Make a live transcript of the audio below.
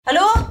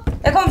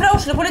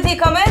Oslo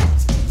politikammer.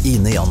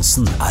 Ine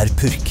Jansen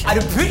purk.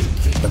 Du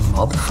purk? The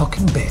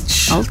motherfucking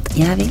bitch. Alt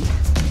jeg vil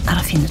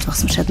å finne ut hva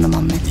som skjedde med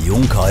mannen min.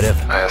 Jon Carew.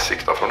 Jeg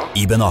sikta for noe?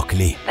 Iben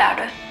Akeli. Det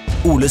du.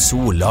 Ole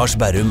So, Lars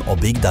Berrum og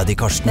Big Daddy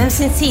Karsten. Hvem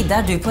sin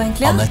side du på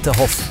egentlig? Annette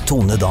Hoff,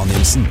 Tone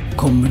Danielsen.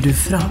 Kommer du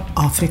fra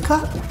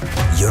Afrika?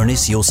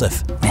 Jørnis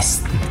Josef.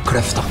 Nesten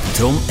kløfta.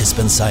 Trond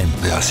Espen Seim.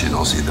 Det er synd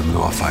å si det, men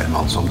det var feil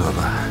mann som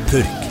døde.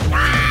 Purk.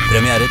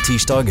 Premiere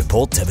tirsdag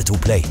på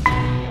TV2 Play.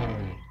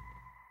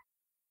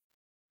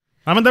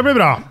 Nei, men det blir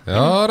bra.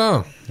 Ja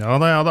da.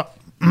 Ja da.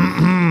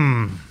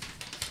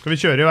 Skal vi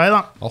kjøre i vei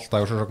da? Alt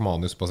jo selvsagt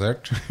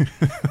manusbasert.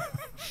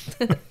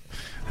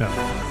 Ja.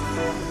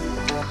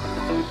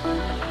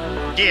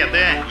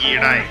 GD gir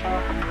deg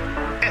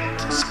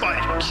 1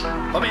 spark.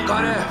 Kom inn,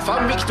 kare.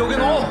 5 viktige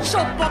nå.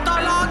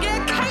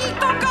 Shoppotta-laget,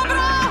 keltokka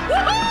bra!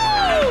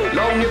 Woohoo!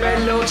 Lange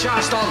Belle og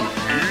kjæresten.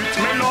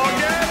 Ut med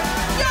laget!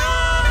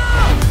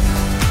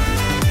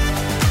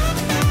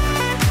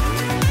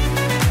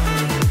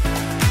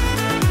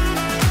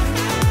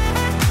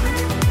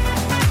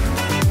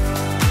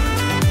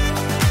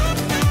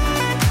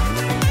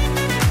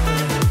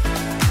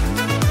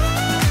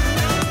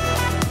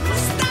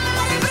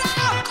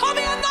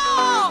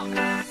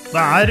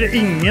 Det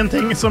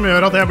ingenting som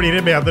gjør at jeg blir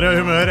i bedre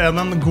humør enn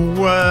en god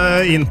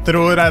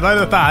intro,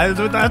 Reidar.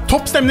 Dette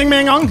topp stemning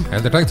med en gang.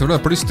 Jeg tenkte vel det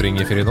plystring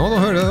i fri nå. Nå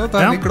hører jeg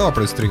det litt glad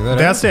plystring der.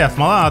 Det jeg ser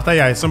for meg at det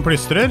jeg som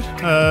plystrer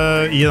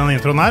i den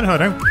introen her.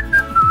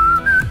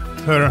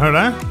 Hører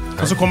det?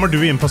 Og så kommer du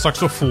inn på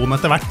saksofon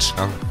etter hvert.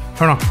 Ja.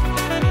 Hør nå.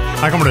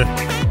 Her kommer du.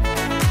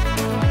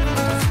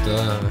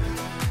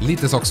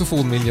 Lite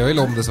saksofonmiljø i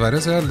Lom dessverre,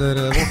 så jeg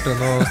heller borte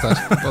noe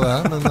sterkt på det,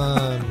 men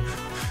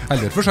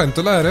heller for sent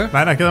å lære.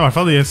 Nei, det ikke det. I hvert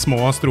fall de små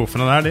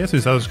strofene der, de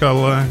synes jeg du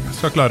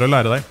skal klare å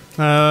lære deg.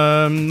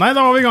 Nei,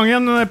 da var vi i gang i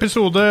en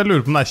episode,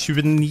 lurer på om det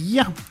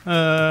 29.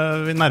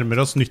 Vi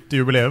nærmer oss nytt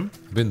jubileum.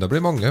 Det begynner å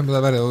bli mange, men det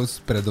er bare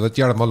spredd over et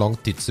hjelma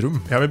langt tidsrom.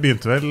 Ja, vi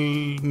begynte vel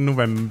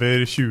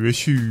november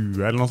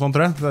 2020 eller noe sånt,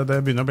 tror jeg. Det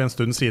begynner å bli en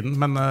stund siden,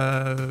 men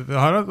vi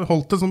har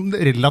holdt det sånn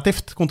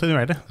relativt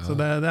kontinuerlig, så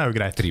det jo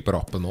greit. 3 på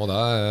rappen nå,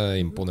 det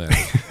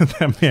imponerende.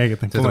 Det meget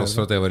imponerende. Til tross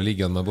for at jeg var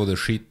liggende med både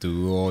skitu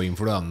og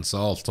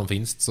influensa og alt som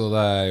finnes, så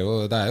det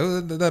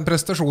er en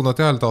prestasjon at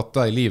jeg hele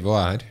tatt i livet og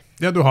her.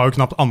 Ja, du har jo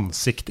knapt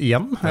ansikt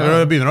igjen.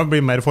 Det begynner å bli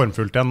mer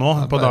formfullt ign nå,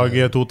 på dag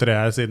 2-3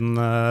 siden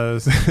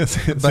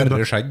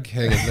bare skjegg,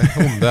 egentlig.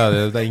 Om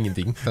det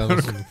ingenting.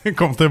 Jeg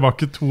kom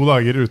tilbake 2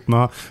 dager uten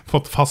å ha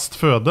fått fast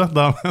føde.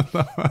 Da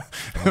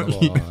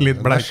litt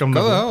bleik om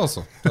det. Det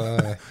altså.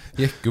 Det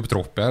gikk opp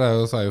troppen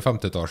her, så jo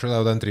 50 etasjer. Det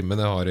jo den trimmen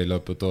jeg har i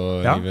løpet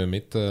av livet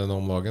mitt nå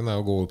om dagen,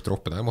 å gå opp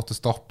troppen. Jeg måtte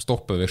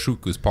stoppe ved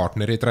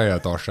sykehuspartner i 3.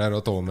 etasje her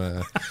og ta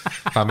med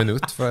 5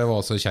 minutter, for jeg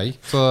var så kjei.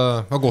 Så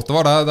det var godt det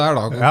var der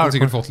da. Jeg har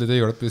sikkert fått litt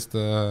hjelp hvis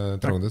det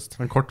trengtes.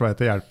 En kort vei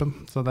til hjelpen,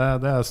 så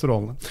det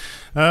strålende.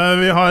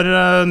 Vi har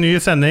ny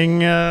sending.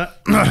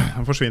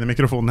 Forsvinner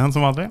mikrofonen igjen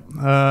som vanlig.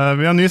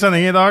 Vi har ny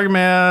sending i dag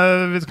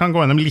vi kan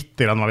gå gjennom litt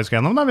hva vi skal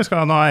gjennom da. Vi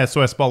skal nå ha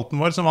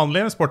SOS-spalten vår som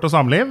vanlig, sport og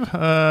samliv.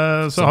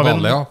 Så har vi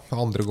vanlig, ja.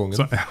 Andre gangen.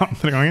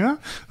 Andre gangen, ja.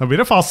 Da blir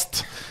det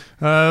fast.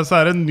 Så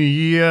det en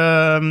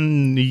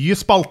ny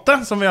spalte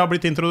som vi har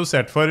blitt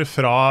introdusert for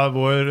fra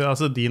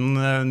din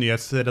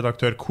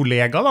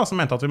nyhetsredaktør-kollega da,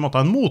 som mente at vi måtte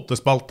ha en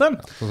motespalte.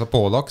 Ja, så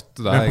pålagt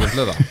det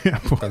egentlig da,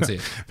 kan si.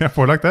 Vi har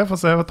pålagt det, for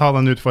å ta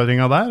den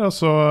utfordringen der, og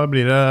så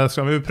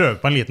skal vi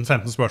prøve på en liten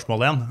 15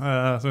 spørsmål igjen,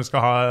 som vi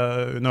skal ha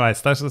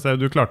underveis der, så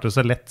du klarte det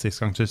så lett sist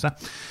gang, synes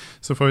jeg.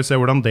 Så får vi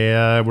se hvordan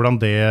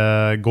det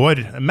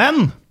går.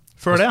 Men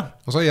før det.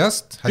 Og så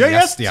gjest.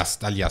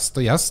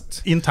 Gjest.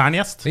 Intern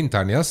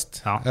gjest.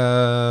 Ja.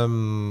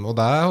 Og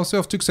det har vi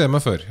hatt suksess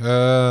med før.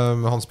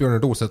 Hans Bjørner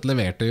Roseth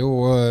leverte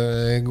jo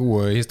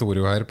gode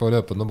historier her på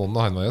løpende bånd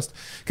da han var gjest.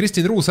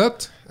 Kristin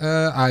Roseth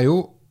jo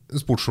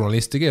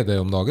sportsjournalist i GD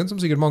om dagen, som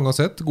sikkert mange har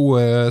sett.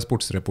 Gode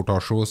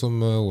sportsreportasjer som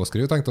også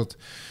skriver. Jeg tenkte at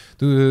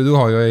du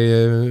har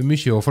jo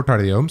mye å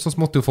fortelle om, så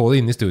måtte du få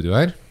det inn i studio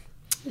her.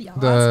 Ja,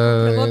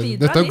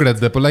 dette har gledd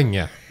deg på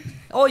lenge.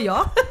 Ja,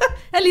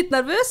 jeg litt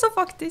nervøs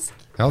faktisk.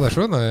 Ja, det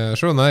skjønner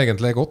jeg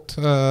egentlig godt.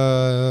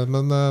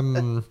 Men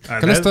hva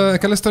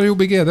leste du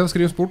jobbe i GD og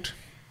skrive sport?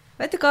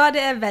 Vet du hva,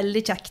 det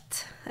veldig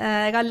kjekt.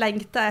 Jeg har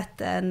lengtet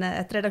etter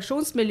et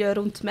redaksjonsmiljø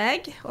rundt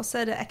meg, og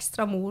så det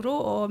ekstra moro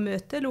å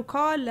møte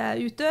lokale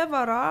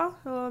utøvere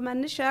og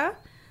mennesker.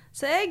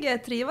 Så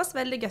jeg trives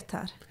veldig godt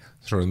her.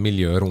 Selv om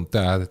miljøet rundt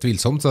det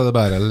tvilsomt, så det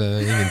bare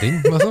ingenting.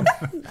 Altså.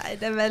 Nei,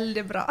 det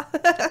veldig bra.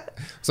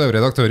 Så jo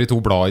redaktør i 2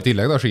 blad i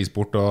tillegg, da,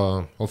 skisport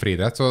og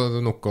friidrett, så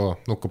det nok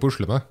å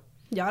pusle med.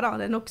 Ja da,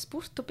 det nok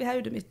sport oppi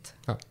hodet mitt.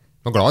 Ja.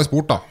 Og glad i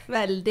sport da.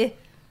 Veldig.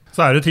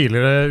 Så du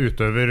tidligere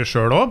utøver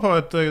selv også, på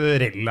et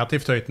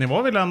relativt høyt nivå,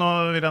 vil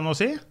jeg nå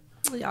si?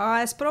 Ja,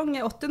 jeg sprang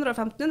 800 og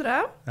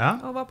 1500,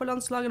 og var på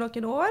landslaget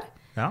noen år.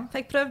 Ja.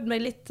 Fikk prøvd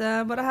meg litt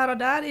både her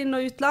og der, inn-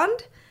 og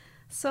utland.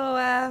 Så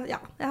ja,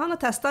 jeg har nå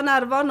testet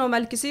nervene og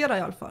melkesyra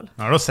i alle fall.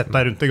 Jeg har du sett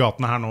deg rundt i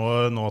gatene her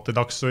nå til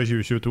dags og i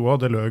 2022,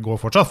 og det går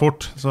fortsatt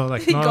fort. Så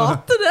det ikke noe... I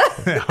gatene?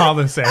 Ja,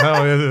 det ser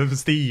jeg, og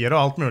stier og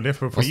alt mulig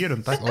for å fly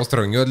rundt der. Og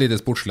strønger jo et lite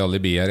sportslig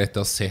alibi her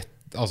etter å ha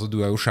sett Altså,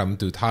 du jo skjemt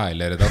ut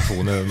hele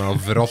redaksjonen med å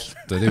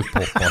vralte det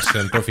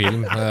oppvaskeren på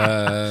film.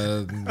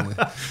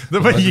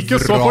 Det bare gikk jo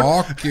så fort.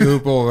 Vrak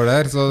oppover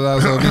der, så det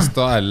så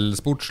mistet all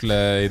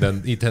sportslig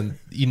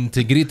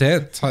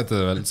integritet, heter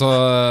det vel. Så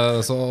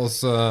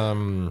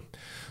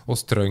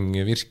oss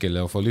trenger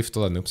virkelig å få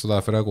lyftet den opp, så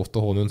derfor det godt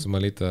å ha noen som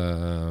litt...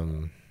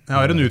 Jeg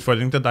har en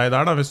utfordring til deg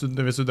der da, hvis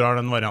du drar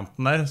den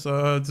varianten der,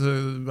 så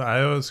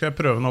skal jeg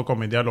prøve nå å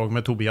komme i dialog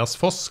med Tobias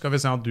Foss. Skal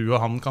vi se at du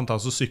og han kan ta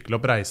oss og sykle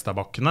opp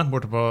Reistadbakkene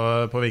borte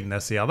på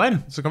Vignes-siden der.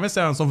 Så kan vi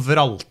se en som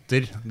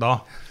vralter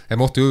da. Jeg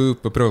måtte jo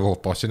opp og prøve å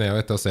hoppe ikke ned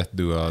etter å ha sett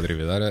du har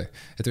drivet der.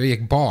 Jeg tror jeg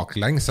gikk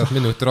baklengs et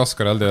minutt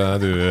raskere enn det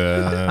du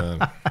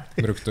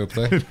brukte opp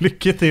der.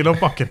 Lykke til opp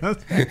bakkene.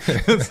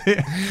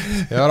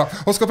 Ja da.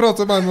 Og skal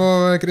prate mer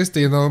med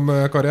Kristine om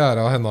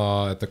karriere og henne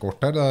etter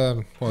kort her.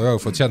 Vi har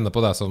jo fått kjenne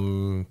på det som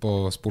på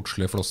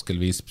sportslig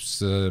floskelvis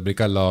blir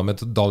kallet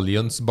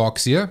medaljens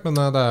bakside. Men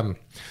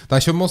det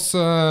kommer oss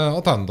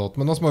attendot.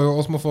 Men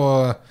vi må få...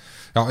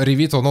 Ja,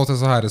 riv ut nå til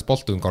så her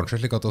spaltun kanskje,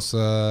 slik at oss...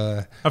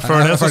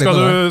 Før det så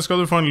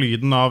skal du få en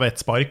lyden av et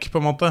spark,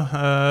 på en måte.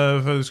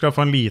 Du skal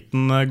få en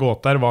liten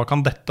gåte her. Hva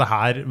kan dette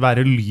her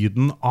være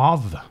lyden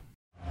av?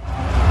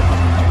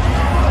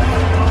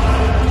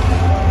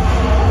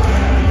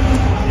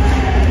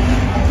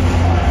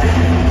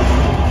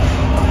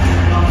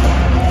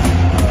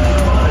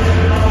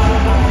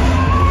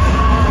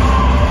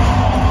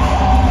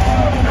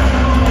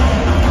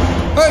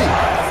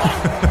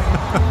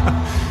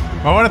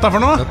 Hva var dette for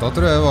noe? Dette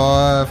tror jeg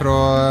var fra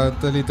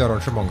et lite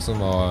arrangement som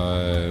var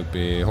oppe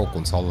i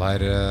Håkonshall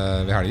her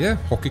ved helge.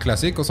 Hockey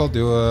Classic, og så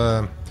hadde jo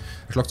en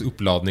slags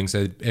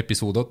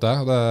oppladningsepisode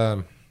til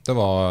det. Det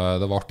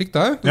var artig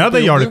det. Ja,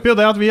 det hjalp jo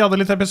det at vi hadde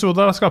litt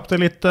episoder, skapte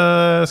litt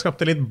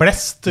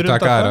blest rundt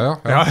dette. Æra, ja.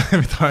 Ja,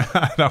 vi tar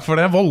æra for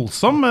det.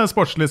 Voldsom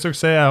sportslig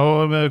suksess. Jeg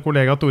og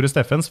kollega Tore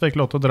Steffens fikk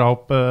lov til å dra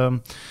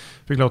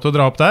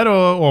opp der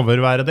og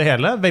overvære det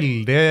hele.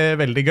 Veldig,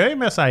 veldig gøy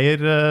med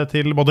seier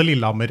til både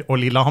Lillehammer og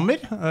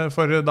Lillehammer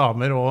for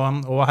damer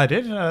og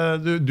herrer.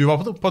 Du var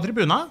på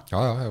tribuna?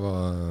 Ja, jeg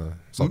var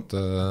satt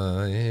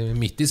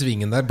midt i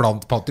svingen der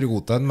blant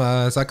patrioten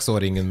med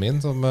 6-åringen min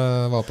som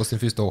var på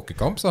sin første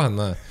hockeykamp, så han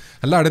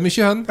lærte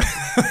mye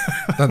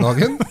den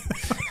dagen.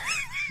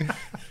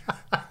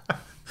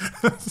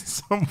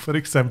 Som for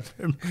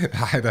eksempel?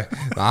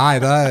 Nei,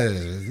 det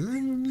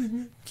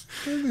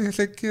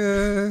slik,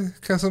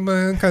 hva som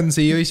man kan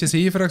si og ikke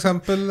si, for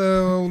eksempel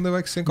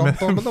underveis i en kamp.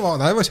 Men det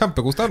var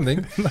kjempegod stemning.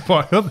 Det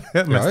var jo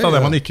det mest av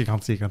det man ikke kan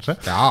si, kanskje.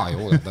 Ja,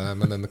 jo,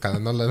 men den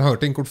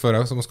hørte inn kort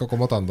før som skal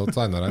komme til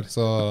senere her.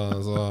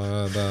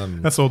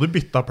 Jeg så du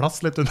bytta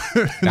plass litt under.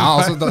 Ja,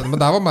 altså, men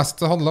det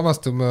handlet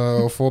mest om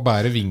å få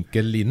bedre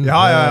vinkel inn,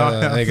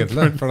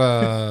 egentlig. For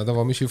det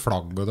var mye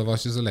flagg, og det var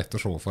ikke så lett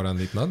å se for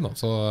en liten en.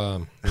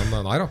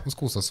 Men nei da, det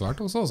skoset svært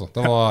også. Altså.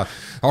 Det var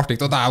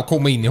artig, og det å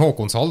komme inn i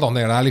Håkonshall, da,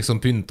 når det liksom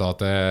pynta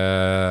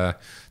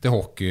til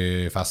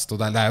hockeyfest, og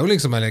det jo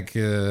liksom det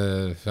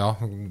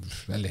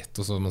lett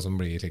og som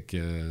blir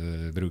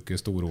bruker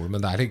store ord, men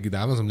det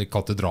liksom litt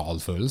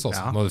katedralfølelse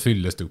altså, når det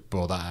fylles opp,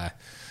 og det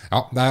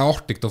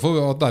artig å få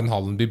at den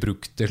hallen blir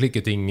brukt til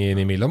slike ting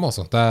innimellom,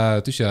 altså.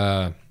 Det tykker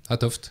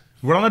jeg tøft.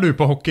 Hvordan du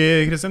på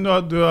hockey, Kristin?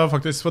 Du har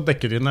faktisk fått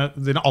dekke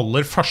dine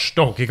aller første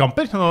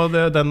hockeykamper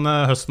den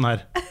høsten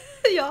her.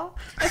 Ja,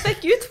 jeg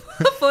fikk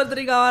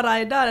utfordring av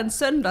Reidar en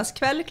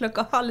søndagskveld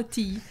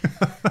 9:30.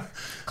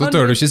 Så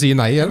tør du ikke si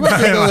nei, eller?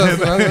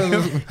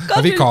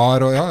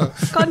 Vikar og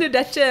Kan du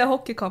dekke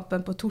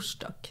hockeykampen på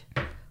torsdag?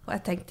 Og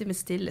jeg tenkte med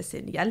stille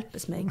sinn,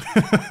 hjelpes meg.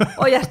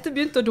 Og hjertet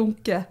begynte å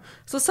dunke.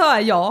 Så sa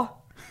jeg ja.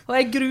 Og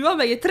jeg grua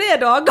meg i 3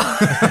 dager.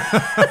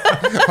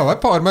 Det var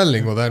et par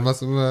meldinger der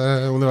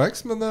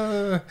underveis, men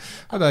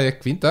det gikk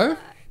fint det.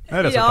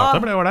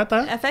 Resultatet ble ålreit,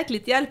 det. Jeg fikk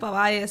litt hjelp av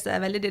ei som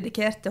veldig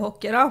dedikert til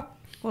hockey da.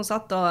 Hun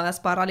satt og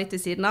sparret litt i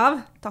siden av.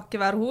 Takket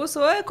være hun,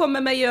 så jeg kom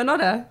meg gjennom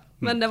det.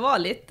 Men det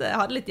var jeg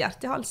hadde litt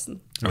hjerte i halsen.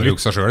 Jeg vil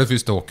huske selv det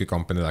første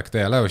hockeykampen i dag.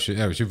 Jeg har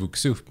jo ikke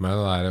vokset opp med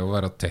det der å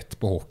være tett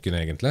på hockeyen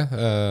egentlig.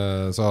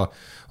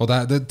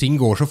 Ting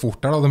går så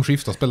fort der da, de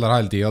skifter spillere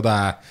hele tiden, og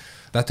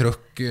det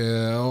trøkk.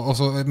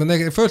 Men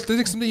jeg følte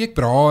liksom det gikk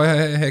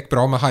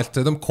bra med helt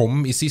til de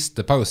kom i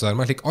siste pause her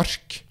med et slik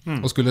ark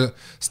og skulle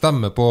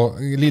stemme på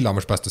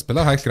Lillehammers beste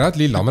spiller. Helt greit,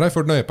 Lillehammer har jeg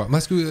ført nøye på. Men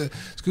jeg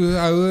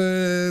skulle jo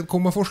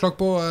komme med forslag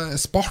på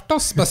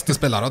Spartas beste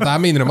spiller, og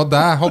det minner om at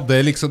det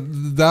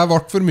ble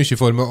for mye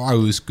for meg å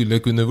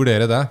skulle kunne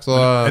vurdere det. Så,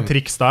 et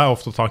triks da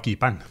ofte å ta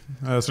keeperen,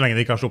 så lenge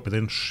de ikke har sluppet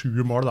inn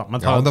 7 mål da. Men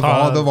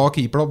det var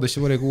keeper, hadde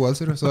ikke vært god,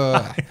 så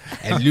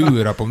jeg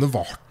lurer på om det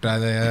ble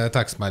en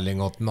tekstmelding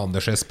at den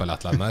Anders Espen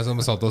som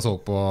satt og så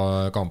på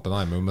kampen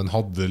hjemme, men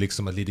hadde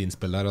liksom et litt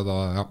innspill der, og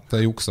det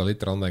juksa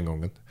litt den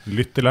gangen.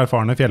 Lytt til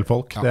erfarne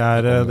fjellfolk, det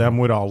er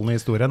moralen i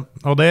historien.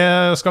 Og det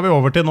skal vi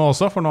over til nå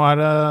også, for nå er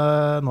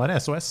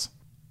det SOS.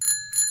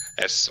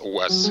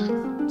 SOS.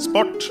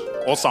 Sport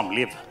og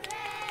samliv.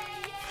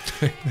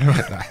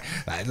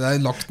 Nei, det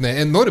lagt ned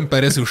enormt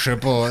med ressurser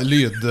på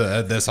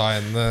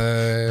lyddesign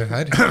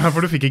her.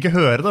 For du fikk ikke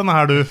høre denne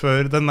her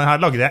før. Denne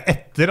her lagde jeg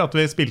etter at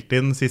vi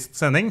spilte inn sist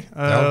sending.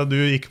 Du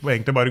gikk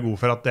egentlig bare god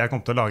for at jeg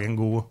kom til å lage en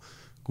god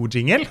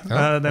jingle.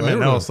 Det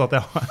mener jeg også at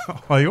jeg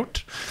har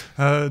gjort.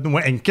 Noe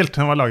enkelt,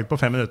 den var laget på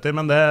 5 minutter,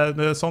 men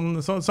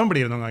sånn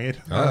blir det noen ganger.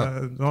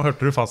 Nå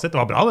hørte du fasit, det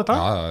var bra dette.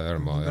 Ja,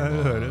 bra.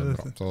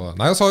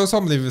 Nei, og så har jo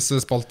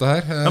samlivsspalte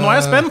her. Men nå er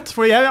jeg spent,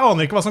 for jeg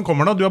aner ikke hva som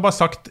kommer nå. Du har bare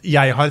sagt,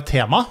 jeg har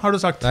tema, har du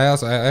sagt? Nei,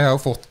 altså, jeg har jo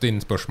fått inn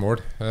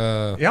spørsmål.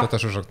 Dette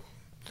er selvsagt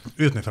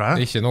utenfra,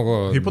 ja. Ikke noe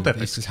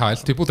hypotetisk.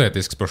 Helt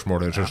hypotetisk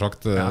spørsmål,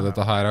 selvsagt,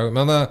 dette her.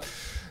 Men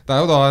det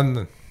er jo da en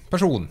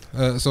person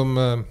som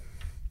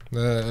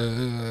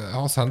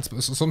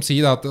som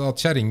sier at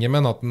kjæringen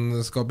mener at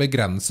den skal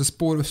begrense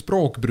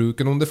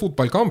språkbruken under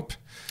fotballkamp,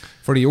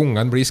 fordi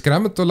ungen blir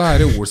skremt og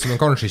lærer ord som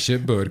den kanskje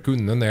ikke bør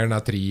kunne når den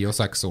er 3 og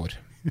 6 år.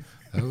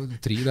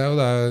 Det er jo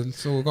det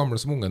så gamle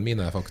som ungen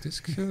mine er,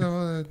 faktisk. Det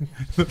var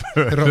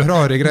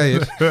rare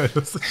greier. Det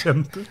høres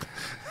kjent ut.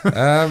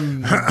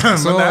 Men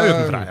det er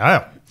utenfra,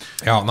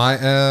 Ja, nei,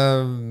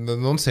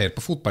 når man ser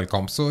på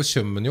fotballkamp så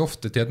kommer man jo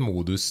ofte til et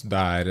modus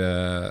der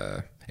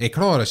jeg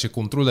klarer ikke å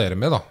kontrollere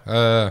meg da.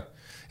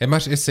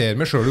 Jeg ser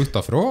meg selv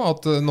utenfra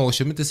at nå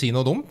kommer jeg til å si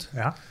noe dumt.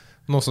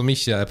 Noe som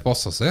ikke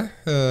passer seg.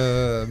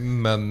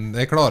 Men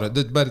jeg klarer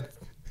det.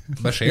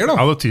 Bare skjer da.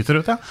 Ja, det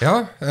tyter ut, ja.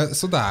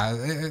 Så det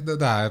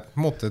er på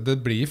en måte, det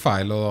blir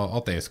feil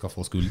at jeg skal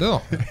få skulde da.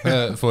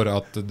 For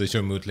at det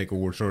kommer ut like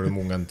ord selv om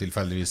ungen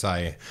tilfeldigvis er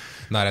i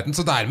nærheten.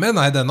 Så dermed,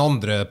 nei, den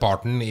andre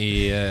parten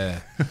i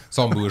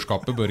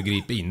samboerskapet bør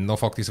gripe inn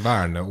og faktisk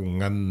verne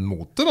ungen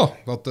mot det da.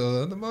 At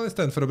I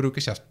stedet for å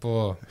bruke kjeft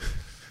på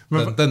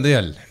den det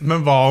gjelder.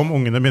 Men hva om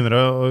ungene begynner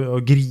å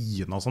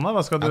grine og sånn da?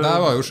 Hva skal du... Ja, det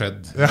var jo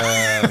skjedd.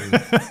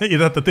 I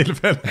dette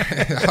tilfellet?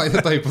 Ja, I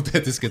dette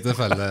hypotetiske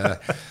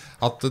tilfellet.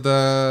 At det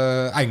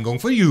en gang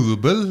for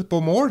jubel på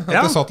mål,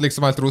 at det satt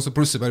liksom helt ros og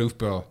plutselig bare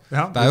oppe.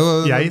 Det er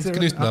jo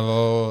knyttnev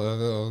og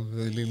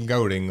lille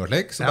gauling og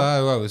slik, så det er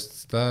jo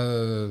det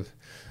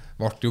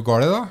ble jo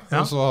galt da.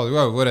 Og så hadde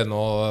jo vært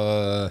noe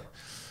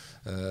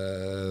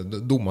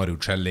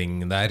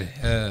dommerutskjelling der,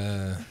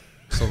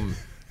 som...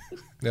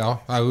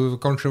 Ja, jeg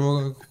jo kanskje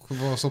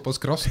var såpass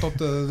krast at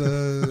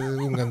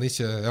ungen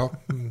ikke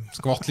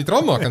skvatt litt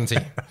rann, kan jeg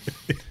si.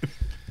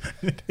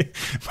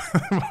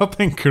 Hva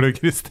tenker du,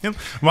 Kristin?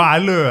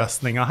 Hva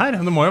løsningen her?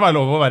 Det må jo være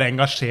lov å være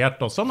engasjert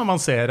også når man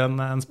ser en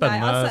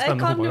spennende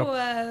fotballkamp.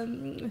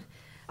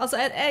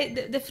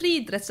 Det er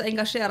friidrett som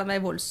engasjerer meg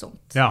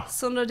voldsomt.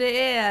 Så når det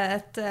er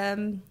et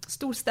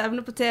stort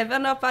stevne på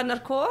TV-en på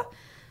NRK,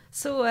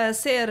 så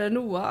ser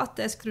Noah at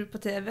jeg skrur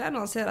på TV-en,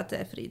 og han ser at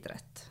det er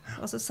friidrett.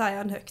 Og så sier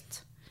han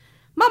høyt: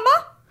 Mamma,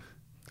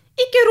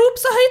 ikke rop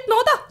så høyt nå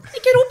da!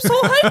 Ikke rop så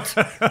høyt!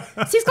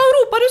 Sist gang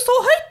roper du så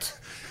høyt!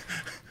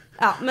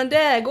 Ja, men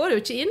det går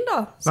jo ikke inn da.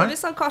 Så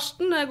hvis han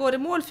Karsten går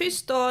i mål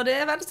først, og det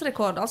er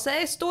verdensrekord, altså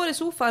jeg står i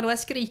sofaen og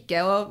jeg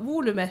skriker, og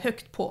volumet er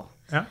høyt på.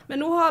 Men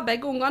nå har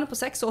begge ungene på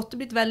 6 og 8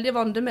 blitt veldig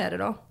vande med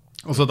det da.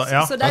 Så det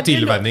er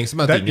tilvenning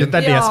som er tingen. Det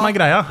er det som er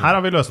greia. Her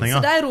har vi løsningen.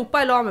 Så de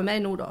roper I lag med meg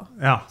nå da.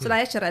 Så de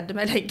er ikke redde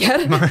meg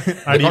lenger.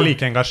 Er de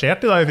like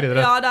engasjert I dag I friidrett?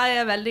 Ja, de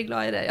er veldig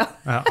glad I det,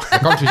 Det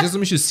er kanskje ikke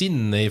så mye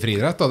sinne I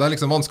friidrett da. Det er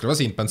liksom vanskelig å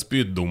være sint på en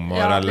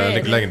spyddommer eller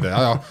like lengde.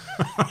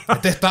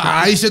 Dette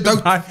er ikke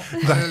dødt!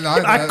 Det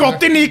er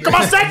godt I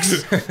 9,6!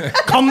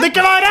 Kan det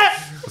ikke være?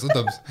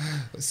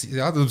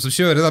 De som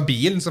kjører da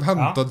bilen som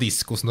henter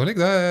diskosen og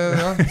like,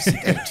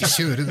 ikke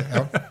kjøre det.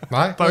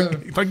 Nei, ta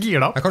gir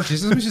da. Det er kanskje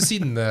ikke så mye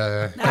sinne.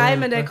 Nei,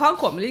 men det kan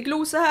komme litt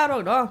glose her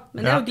også da.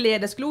 Men det er jo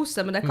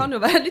gledesglose, men det kan jo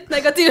være litt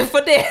negativt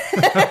for det.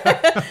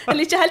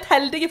 Eller ikke helt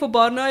heldige for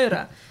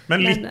barneøyre. Men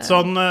litt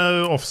sånn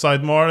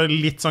offside-mål,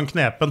 litt sånn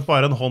knepent,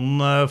 bare en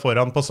hånd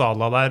foran på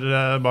Sala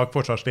der bak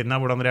forsvarslinja.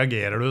 Hvordan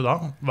reagerer du da?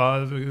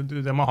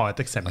 Jeg må ha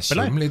et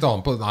eksempel her. Litt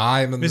an på,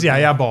 nei, men... Hvis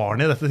jeg er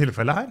barn I dette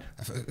tilfellet her.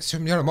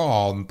 Kommer gjerne med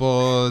an på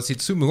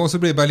sitt summe gang, så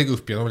blir det bare litt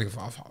opp igjen.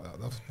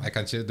 Jeg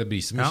kan ikke, det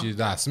blir så mye,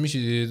 det er så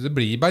mye, det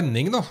blir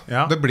banning da.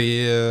 Det blir...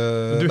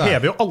 Du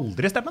hever jo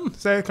aldri stemmen,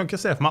 så jeg kan ikke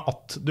se for meg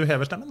at du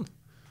hever stemmen.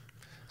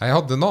 Jeg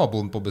hadde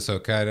naboen på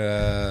besøk her.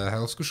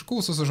 Jeg skulle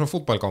kose oss og se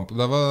fotballkamp.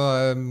 Det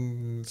var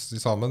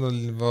sammen.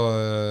 Det var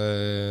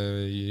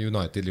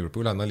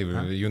United-Liverpool. Han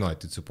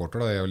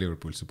United-supporter, jeg og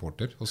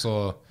Liverpool-supporter.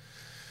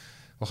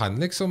 Og han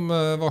liksom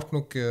ble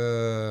nok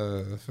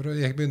for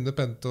jeg begynte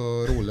pent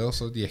og rolig, og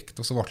så gikk det,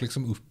 og så ble det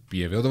liksom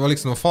oppgivet. Og det var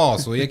liksom en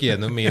fase og gikk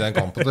gjennom I den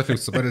kampen. Det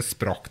først så bare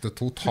sprakk det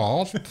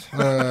totalt.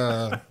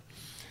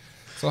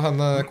 Så han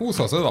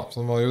koset seg da,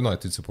 som var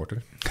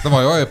United-supporter. Det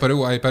var jo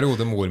en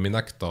periode mor min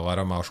nekta å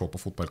være med og se på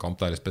fotballkamp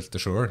der jeg spilte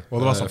selv,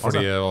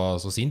 fordi jeg var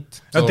så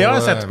sint. Så, det har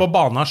jeg sett på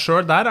barna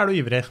selv, der er du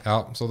ivrig. Ja,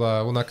 så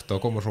hun nekta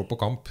å komme og se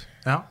på kamp.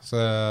 Så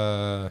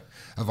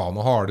jeg var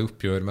noe harde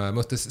oppgjør med, jeg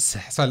møtte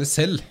særlig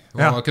selv,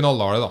 var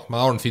knallharde da,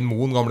 med Arnfinn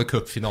Moen, gamle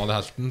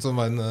cupfinalehelten, som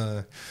var en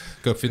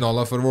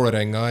cupfinale for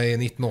Vålerenga I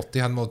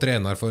 1980. Han var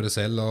trener for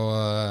selv,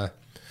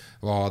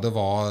 og det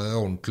var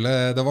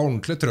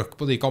ordentlig trøkk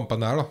på de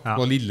kampene der da,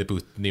 på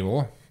lilleputt-nivå.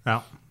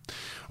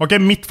 Ok,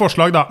 mitt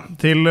forslag da,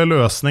 til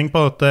løsning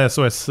på dette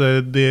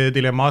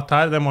SOS-dilemmaet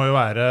her, det må jo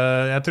være,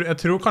 jeg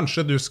tror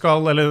kanskje du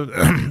skal, eller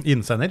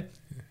innsender,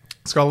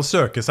 skal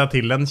søke seg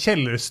til en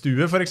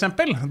kjellerstue for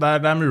eksempel, der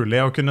det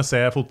mulig å kunne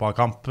se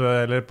fotballkamp,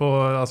 eller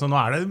altså nå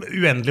det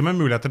uendelig med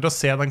muligheter til å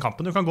se den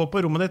kampen. Du kan gå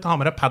på rommet ditt og ha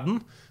med deg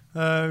padden,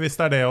 hvis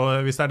det det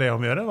å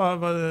gjøre.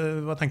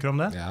 Hva tenker du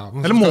om det? Ja,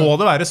 eller må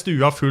det være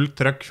stua fullt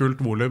trøkk, fullt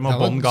volum og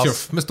bånn gass?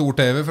 Kjøft med stor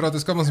TV for at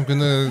det skal man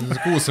kunne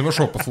kose med å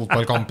se på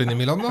fotballkampen i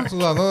Milan da. Så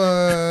det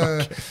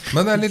noe,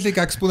 men det litt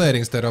like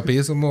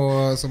eksponeringsterapi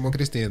som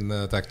Kristin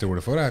tar til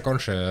ordet for,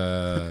 kanskje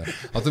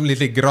at de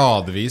litt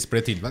gradvis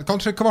blir tilvendt.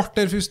 Kanskje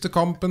kvarter første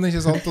kampen,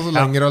 ikke sant? Og så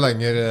lenger og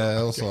lenger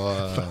og så...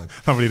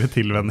 Da blir det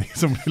tilvenning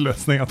som blir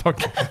løsningen.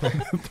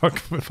 Takk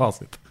for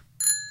fasit.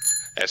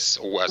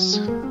 SOS.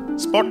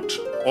 Sport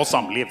og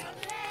samliv.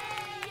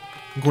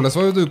 Hvordan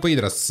var du på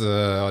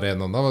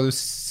idrettsarenaen da? Var du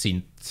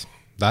sint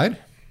der?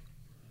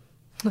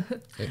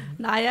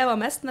 Nei, jeg var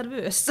mest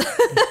nervøs.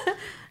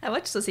 Jeg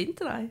var ikke så sint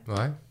til deg.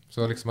 Nei,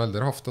 så har liksom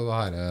aldri haft det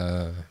her...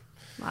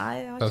 Nei,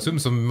 det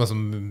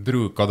som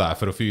bruker det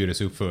for å fyre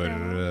seg opp før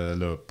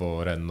løp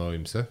og renn og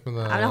ymse.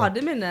 Men, jeg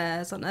hadde mine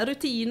sånne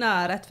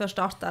rutiner rett før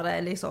start der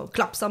jeg liksom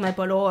klapsa meg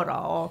på låra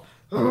og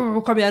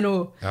kom igjen nå.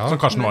 Ja. Som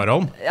Karsten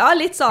Warholm. Ja,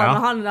 litt sånn. Ja.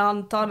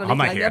 Han tar noe litt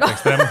lenger. Han helt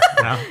ekstrem.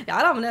 Ja. Ja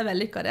da, men det er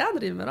vellykket det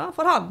han driver med da,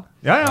 for han.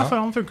 Ja, for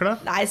han funker det.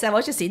 Nei, så jeg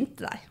var ikke sint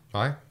til deg.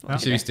 Nei,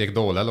 ikke hvis det gikk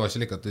dårlig, eller var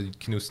ikke like at det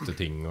knuste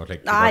ting og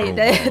slik? Nei,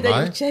 det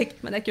gikk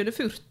kjekt, men jeg kunne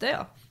furt det,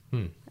 ja.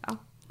 Ja.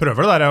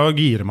 Prøver det der å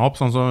gire meg opp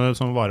sånn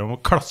som bare om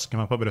å klaske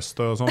meg på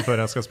brøstet og sånn før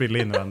jeg skal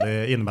spille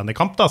innebandy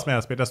kamp da, som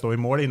jeg står i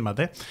mål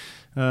innebandy.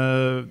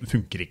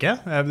 Funker ikke.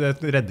 Jeg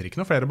redder ikke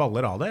noen flere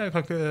baller av det.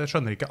 Jeg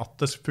skjønner ikke at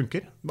det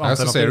funker. Nei,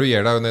 så ser du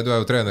gjør deg ned, du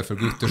jo trener for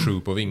gutter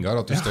 7 på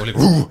vinger, at du står litt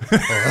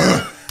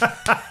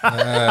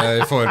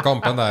for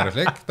kampen der og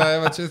slik.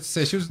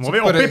 Ser ikke ut må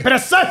vi opp i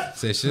presset!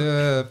 Ser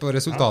ikke på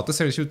resultatet,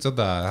 ser det ikke ut som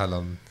det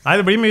heller. Nei,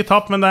 det blir mye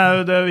tapp, men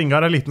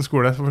Vingar liten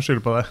skole for å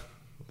skylde på det.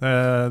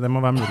 Det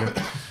må være mulig.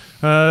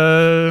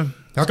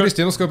 Ja,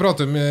 Kristin, nå skal vi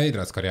prate om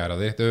idrettskarrieren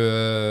din.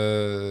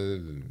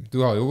 Du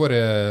har jo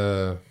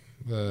vært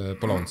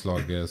på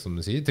landslaget, som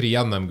du sier. 3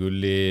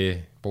 NM-gull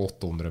på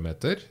 800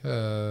 meter.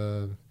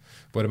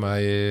 Vært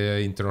med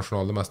i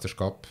internasjonale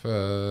mesterskap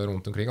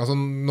rundt omkring. Altså,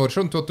 når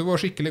skjønte du at du var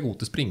skikkelig god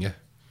til å springe?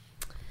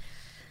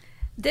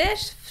 Det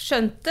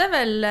skjønte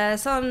vel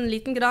sånn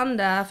liten grann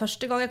det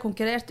første gang jeg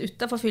konkurrerte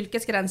utenfor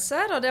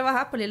fylkesgrenser, og det var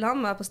her på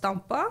Lillehammer på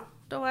Stampa.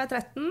 Da var jeg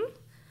 13.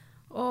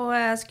 Og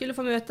jeg skulle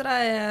få møte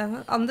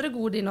de andre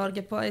gode i Norge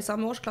i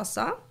samme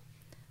årsklasse.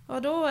 Og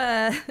da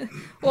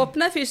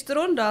åpnet jeg første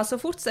runde så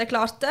fort jeg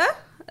klarte.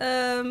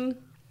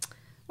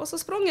 Og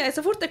så sprang jeg så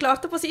fort jeg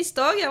klarte på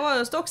siste dag. Jeg var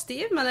jo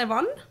stokkstiv, men jeg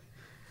vant.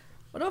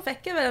 Og da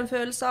fikk jeg vel en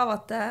følelse av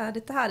at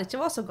dette her ikke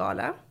var så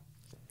gale.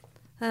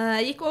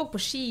 Jeg gikk også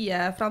på ski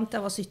frem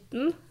til jeg var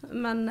 17,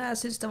 men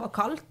jeg syntes det var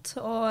kaldt,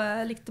 og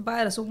jeg likte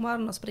bedre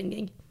sommeren og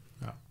springing.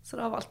 Ja. Så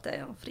da valgte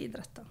jeg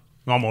friidrett.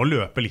 Man må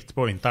løpe litt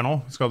på vinteren nå.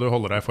 Skal du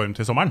holde deg i form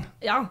til sommeren?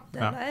 Ja,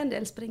 det er en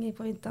del springing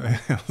på vinteren.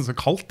 Ja, så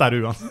kaldt det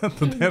uansett.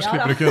 Det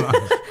slipper du ikke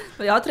unna.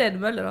 Og jeg har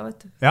tredemøller da,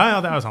 vet du. Ja,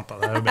 det er jo sant da.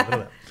 Det er jo bedre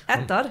det.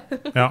 Etter.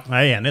 Ja,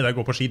 jeg er enig i det.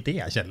 Gå på ski, det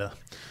er kjedelig.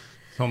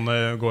 Sånn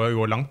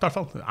gå langt i hvert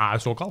fall. Det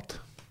er så kaldt.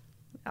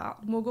 Ja,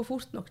 du må gå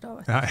fort nok da,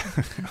 vet du.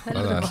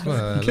 Ja.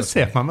 Ikke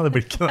se på meg med det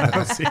blikket der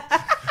å si.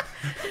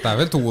 Det er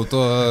vel to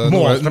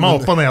målte meg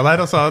opp og ned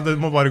der og sa du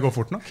må bare gå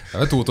fort nok. Det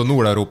er vel 2 av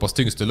Nord-Europas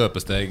tyngste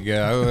løpesteg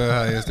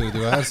her i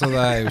studio her, så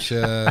det er jo ikke,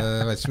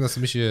 jeg vet ikke om det er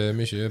så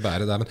mye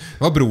bedre der, men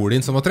det var bror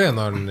din som var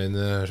treneren din,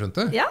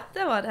 skjønte? Ja,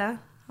 det var det.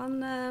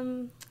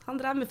 Han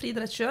drev med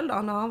friidrett selv da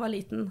han var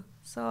liten,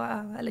 så,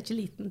 eller ikke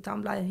liten til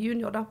han ble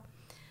junior da.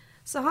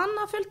 Så han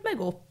har fulgt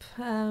meg opp.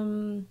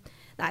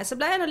 Nei, så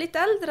ble jeg litt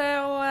eldre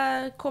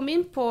og kom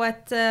inn på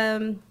et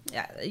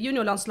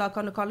juniorlandslag,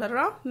 kan du kalle det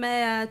da,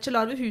 med Kjell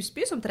Arve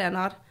Husby som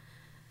trener.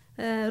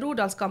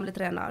 Rodals gamle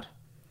trener.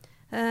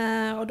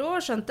 Og da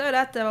skjønte jeg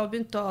at jeg var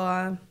begynt å,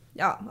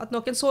 at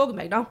noen så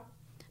meg da.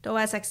 Da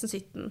var jeg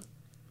 16-17.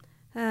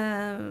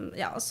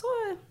 Og så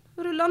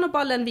rullet han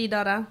ballen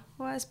videre,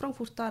 og jeg sprang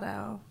fortere,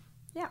 og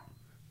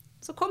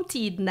så kom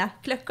tidene.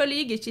 Kløkka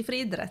lyger ikke i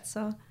friidrett,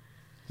 så...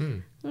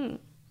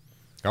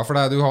 Ja, for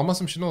du har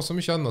masse ikke noe så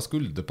mye annet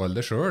skulde på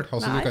det selv.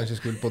 Altså, du kan ikke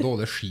skulde på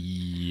dårlig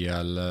ski,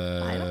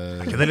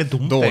 eller det litt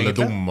dumt, dårlig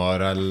dommer,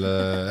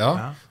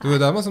 eller... Det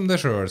er masse det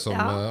selv som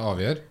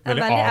avgjør. Det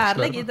er veldig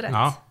ærlig idrett.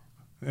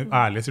 Ja,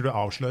 ærlig sier du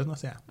avslørende,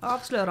 sier jeg.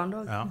 Avslørende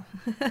også. Ja.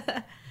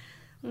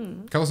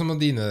 Hva var som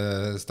dine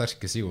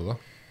sterke sider da?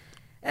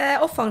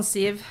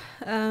 Offensiv,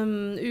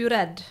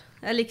 uredd.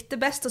 Jeg likte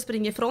best å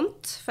springe i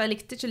front, for jeg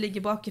likte ikke å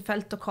ligge bak i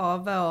felt og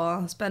kave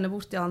og spenne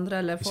bort de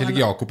andre. Ikke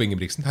ligge Jakob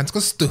Ingebrigtsen. Han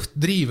skal støtt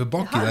drive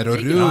baki der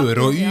og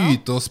røre og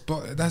ut og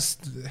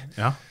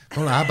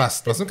Når det er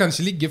best, så kan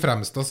ikke ligge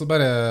fremst og så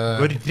bare...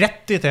 Gå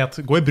rett i tet,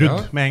 gå i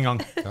brudd med en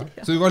gang. Ja.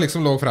 Så du var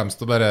liksom låg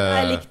fremst og bare...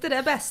 Jeg likte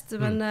det best,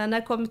 men når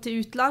jeg kom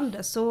til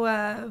utlandet, så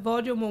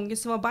var det jo mange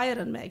som var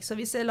bedre enn meg. Så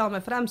hvis jeg la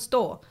meg fremst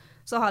da,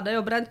 så hadde jeg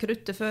jo brent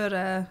kruttet før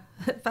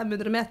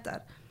 500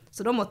 meter.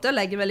 Så da måtte jeg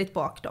legge meg litt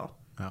bak da.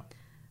 Ja.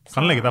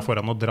 Kan legge deg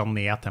foran og dra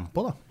ned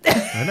tempo, da.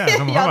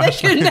 Ja, det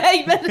kunne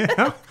jeg, men...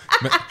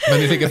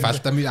 Men i slike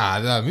felt, det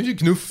er mye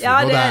knuff. Ja,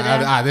 det er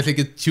det. Er det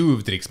slike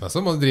tjuvtriks med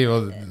som man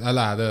driver,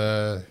 eller er det...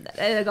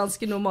 Det er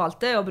ganske normalt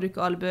det, å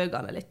bruke alle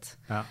bøgene litt.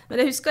 Ja.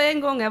 Men jeg husker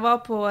en gang jeg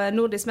var på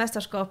nordisk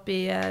mesterskap i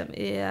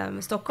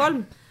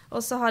Stockholm,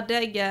 og så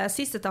hadde jeg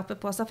siste etappe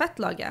på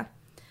stafettlaget.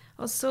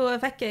 Og så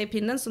fikk jeg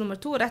pinnen som nummer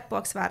 2 rett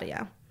bak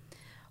Sverige.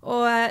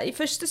 Og i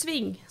første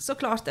sving så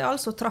klarte jeg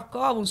altså å trakke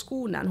av hun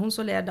skonen, hun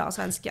som leder av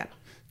svensken.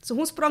 Så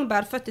hun sprang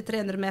bare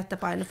 40-300 meter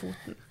på ene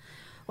foten.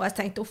 Og jeg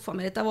tenkte, uffa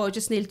meg, dette var jo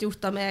ikke snilt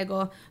gjort av meg,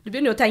 og du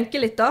begynner jo å tenke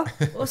litt da.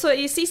 Og så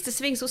i siste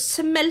sving så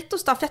smelte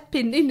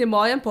stafettpinnen inn i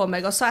magen på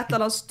meg, og sa et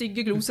eller annet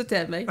stygge glose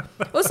til meg.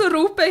 Og så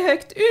roper jeg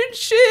høyt,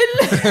 unnskyld!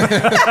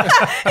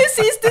 I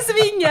siste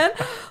svingen!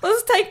 Og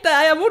så tenkte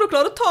jeg må du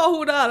klare å ta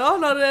hun der da,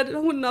 når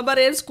hun har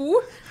bare en sko.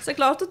 Så jeg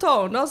klarte å ta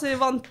hun da, så vi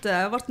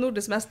ble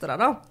nordisk mestere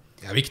da.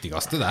 Det er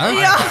viktigste der.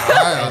 Ja,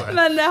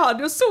 men jeg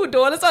hadde jo så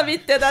dårlig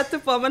samvittighet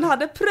etterpå, men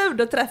hadde jeg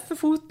prøvd å treffe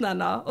foten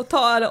henne og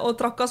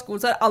trakke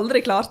skoen, så hadde jeg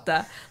aldri klart det.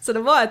 Så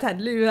det var et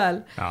hendelig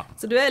uheld. Ja.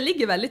 Så du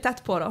ligger veldig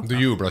tett på da. Du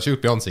jublet ikke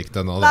opp i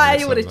ansiktet nå? Nei,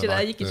 jeg gjorde ikke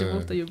det. Jeg gikk ikke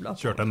bort og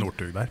jublet. Kjørte en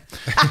Northug der.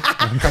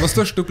 Hva var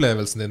største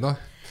opplevelsen din da?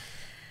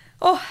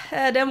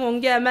 Det er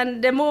mange, men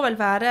det må vel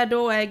være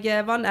da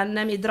jeg vann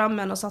NM i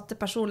Drammen og satte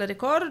personlig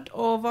rekord,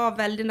 og var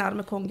veldig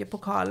nærme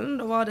kongepokalen.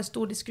 Da var det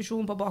stor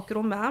diskusjon på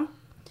bakrommet.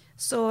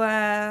 Så,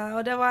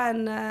 og det var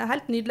en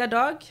helt nydelig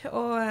dag,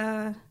 og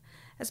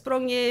jeg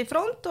sprang i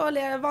front og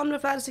vann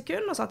med flere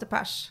sekunder og satte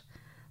pers.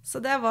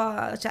 Så det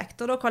var kjekt,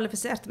 og da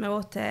kvalifiserte jeg meg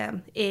også til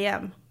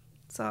EM,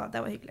 så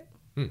det var hyggelig.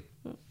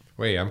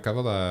 Og EM, hva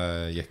var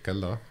det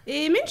Jekkel da?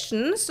 I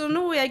München, så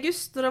nå i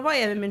august, når det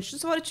var EM i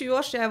München, så var det 20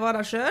 år siden jeg var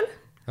der selv.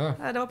 Ja.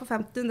 Det var på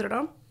 1500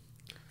 da.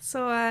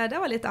 Så det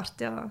var litt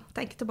artig å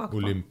tenke tilbake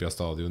på.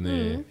 Olympiastadion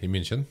i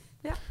München.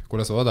 Ja.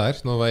 Hvordan var det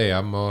der? Nå var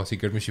EM og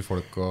sikkert mye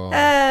folk og...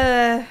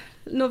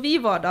 Når vi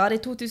var der i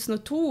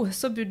 2002,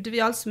 så bodde vi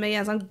altså med i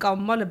en sånn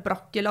gammel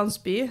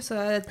brakkelandsby, så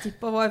jeg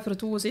tippet var fra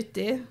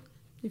 72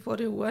 i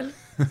forrige OL.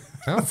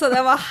 Ja. Så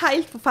det var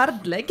helt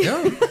forferdelig. Ja.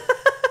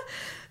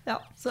 Ja,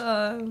 så...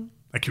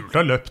 Det er kult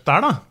å ha løpt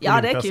der da. Ja,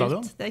 det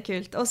er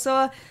kult. Og så,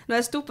 når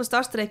jeg stod på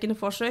startstreken i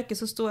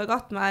forsøket, så stod jeg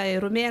gatt med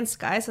en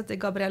rumenska, jeg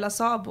heter Gabriela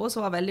Sabo,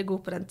 som var veldig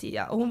god på den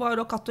tiden. Og hun var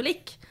jo da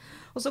katolikk.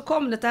 Og så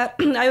kom det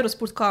til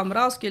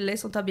Eurosport-kamera og skulle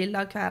liksom ta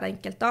bilder av hver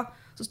enkelt da.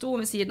 Så stod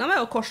hun ved siden av meg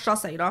og korset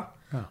seg da.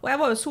 Ja. Og jeg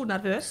var jo så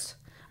nervøs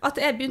at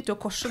jeg begynte å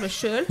korse meg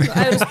selv når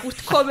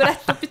Eurosport kom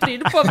rett opp i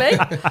trynet på meg.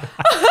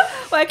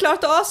 Og jeg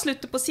klarte å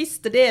avslutte på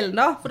siste delen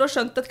da, for da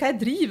skjønte jeg hva jeg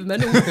driver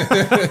med nå.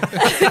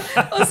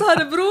 Og så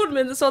hadde broren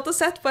min satt og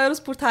sett på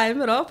Eurosport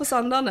hjemme da, på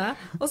Sandane,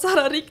 og så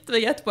hadde han ringt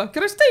meg etterpå.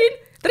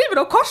 Kristin, driver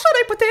du og korser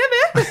deg på TV?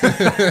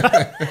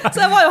 Så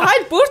jeg var jo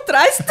helt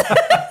bortreist.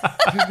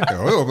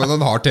 Jo, men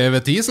han har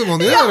TV-10, så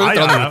man gjør det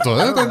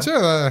utenfor, kanskje.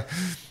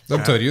 De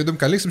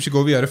kan liksom ikke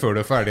gå videre før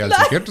det er ferdig, helt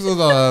sikkert. Så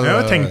da, jeg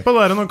har tenkt på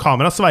det når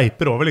kamera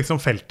sveiper over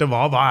liksom feltet,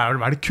 hva er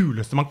det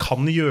kuleste man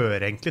kan gjøre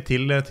egentlig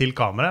til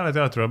kamera?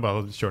 Jeg tror jeg bare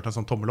hadde kjørt en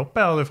sånn tommel opp,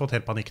 jeg hadde fått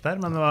helt panikk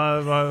der, men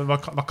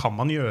hva kan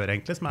man gjøre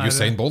egentlig?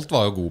 Usain Bolt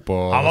var jo god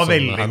på... Han var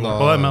veldig god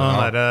på det, med den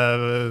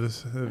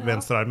der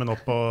venstrearmen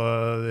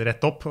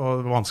rett opp, og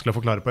det var vanskelig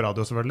å forklare på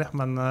radio selvfølgelig,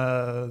 men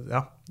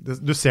ja,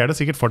 du ser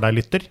det sikkert for deg,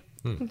 lytter.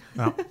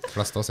 Ja.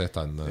 Flest har sett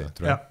den,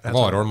 tror jeg.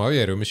 Warholm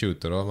gjør jo med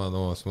shooter med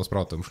noe som å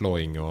prate om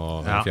slåing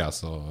og fjes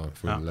og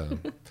full...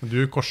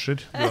 Du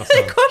korser.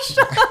 Jeg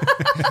korser!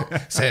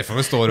 Ser for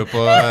meg står oppe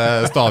på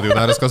stadion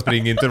her og skal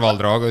springe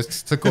intervalldrag, og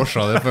så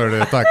korser det før du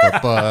tar opp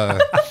på...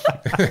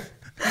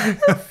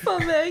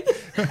 For meg.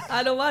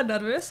 Nei, da var jeg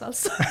nervøs,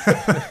 altså.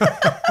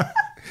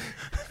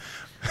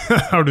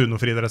 Har du noe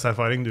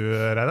friidrettserfaring, du,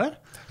 Reidar?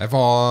 Jeg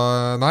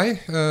var,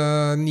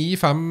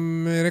 9-5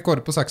 rekord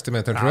på 60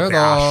 meter, tror jeg.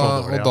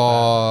 Og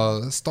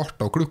da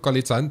startet og klukka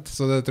litt sent,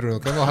 så det tror jeg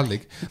nok jeg var heldig.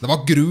 Det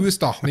var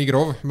grus da, mye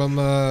grov, men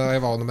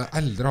jeg var med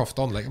eldre haft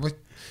anlegg. Jeg var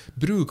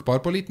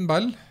brukbar på liten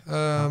ball.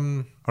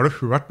 Har du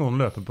hørt noen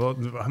løpe på...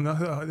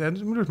 Jeg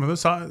lurte med du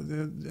sa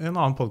i en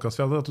annen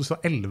podcast vi hadde at du sa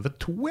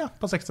 11-2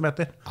 på 60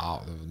 meter. Ja,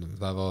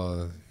 det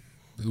var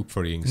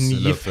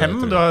oppfølgingsløpet.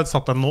 9-5, du har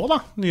satt den nå da,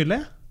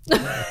 nylig.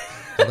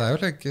 Det er jo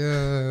slik...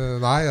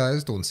 Nei, det er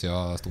jo stund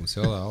siden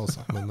det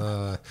også. Men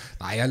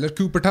eller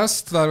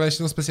Cooper-test, der var jeg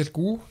ikke noe spesielt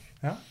god.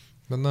 Ja.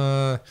 Men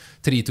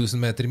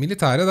 3000 meter i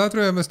militæret, der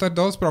tror jeg mest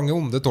da sprang jeg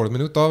om det 12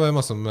 minutter. Da var jeg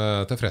masse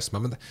tilfreds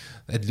med. Men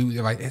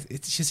jeg er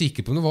ikke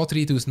sikker på om det var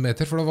 3000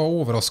 meter, for det var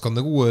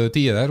overraskende gode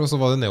tider der, og så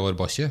var det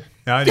nedoverbakke.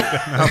 Ja, riktig.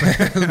 Ja.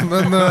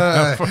 Men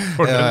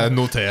jeg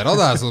noterer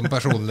det som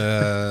personlig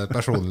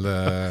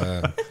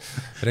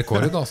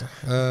rekord, altså.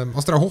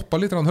 Jeg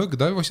hoppet litt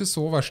høgde, jeg var ikke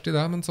så verst i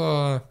det, men så...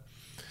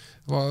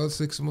 var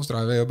liksom hos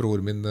deg og bror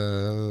min da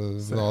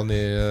han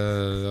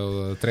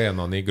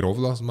trener han I grov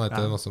da, som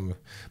heter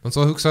men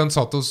så husker han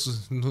satt og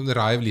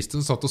reiv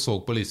listen, satt og så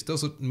på liste og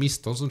så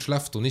mistet han sånn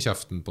slefton I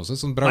kjeften på seg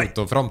sånn braut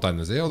av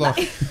framtegnet seg og da,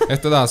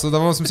 etter det, så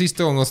det var som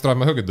siste gang å streie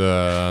med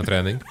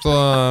høydetrening så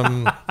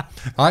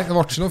nei, det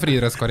var ikke noe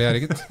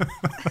friidrettskarriere gitt.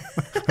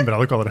 Bra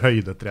du kaller det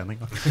høydetrening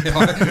da.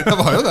 Ja, det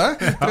var jo det,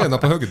 trena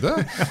på høyde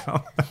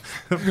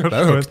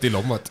det høyt I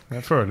lom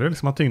Jeg føler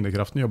liksom at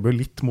tyngdekraften jobber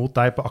litt mot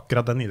deg på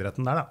akkurat den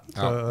idretten der da.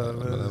 Så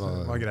det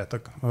var greit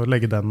å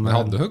legge den Jeg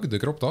hadde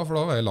høydekropp da, for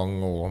da var jeg lang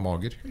og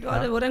mager. Du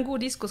hadde vært en god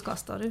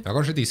diskoskaster, du. Ja,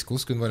 kanskje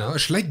diskos kunne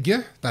være slegge,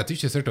 det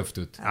tykker jeg ser tøft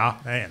ut. Ja,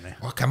 jeg enig.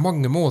 Hva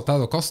mange måter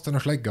det å kaste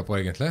en slegge på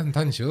egentlig? Jeg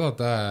tenker jo at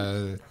det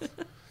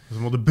Så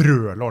må du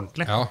brøle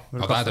ordentlig. Ja,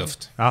 det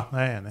tøft. Ja,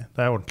 jeg enig.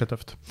 Det ordentlig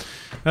tøft.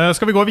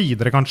 Skal vi gå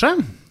videre, kanskje?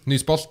 Ny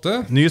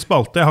spalte. Ny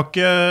spalte. Jeg har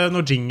ikke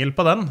noe jingle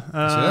på den.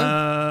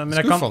 Men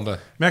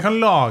jeg kan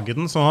lage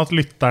den sånn at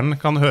lytteren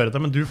kan høre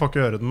det, men du får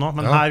ikke høre den nå.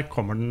 Men her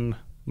kommer den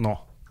nå.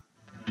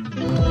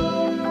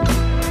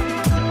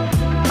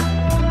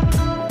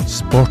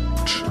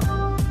 Sport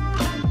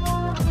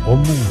og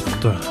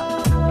mote.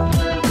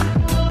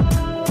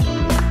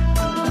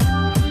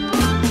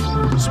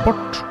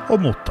 Sport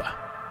og mote.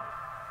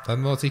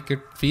 Den var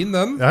sikkert fin,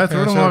 den. Ja, jeg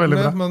tror den var veldig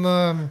bra. Men,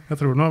 jeg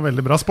tror den var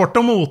veldig bra. Sport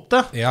og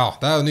mote! Ja,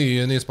 det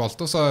jo ny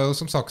spalte, og så har jeg jo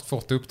som sagt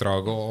fått I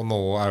oppdrag å nå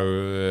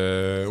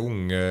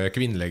unge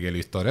kvinnelige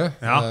lyttere.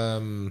 Ja.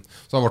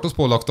 Så har vært oss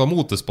pålagt av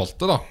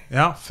motespalte, da.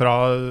 Ja,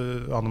 fra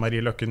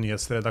Anne-Marie Løkke,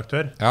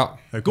 nyhetsredaktør. Ja.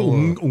 Det ikke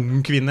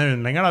ung kvinne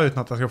hun lenger, da,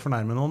 uten at jeg skal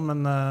fornærme noen,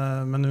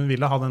 men hun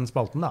ville ha den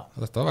spalten, da.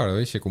 Dette vil jeg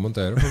jo ikke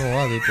kommentere, for nå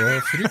du på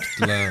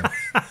fryktelig...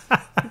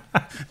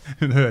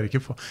 Hun hører ikke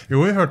på.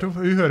 Jo, hun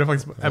hører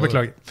faktisk på. Jeg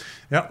beklager.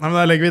 Ja, men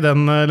da legger vi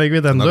den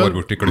død. Den går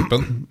bort I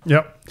klippen.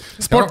 Ja.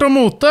 Sport og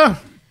mote!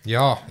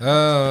 Ja,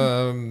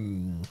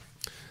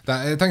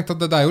 jeg tenkte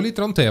at det jo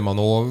litt tema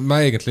nå, men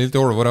egentlig litt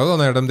I året da,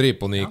 når de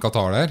driver på I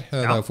Qatar der.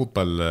 Det jo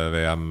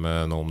fotball-VM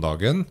nå om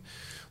dagen.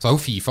 Så jo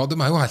FIFA, de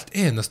jo helt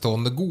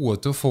enestående gode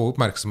til å få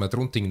oppmerksomhet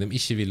rundt ting de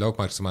ikke vil ha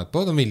oppmerksomhet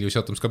på. De vil jo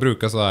ikke at de skal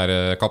bruke så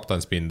der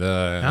kapteinspinde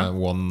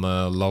One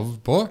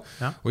Love på,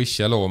 og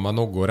ikke lov med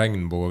noe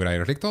regnbog og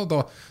greier og slikt.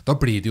 Da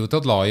blir det jo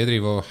til at laget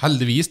driver,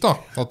 heldigvis da,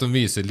 at de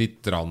viser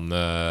litt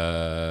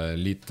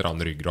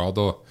ryggrad,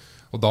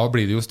 og da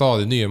blir det jo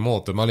stadig nye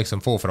måter med å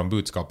liksom få fram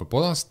budskapet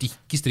på, da.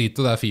 Stikk I strid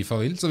til det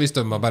FIFA vil. Så hvis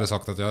de har bare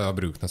sagt at jeg har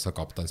brukt nesten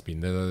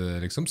kapteinspinde,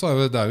 liksom, så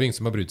det jo ingen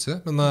som har brydd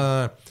seg. Men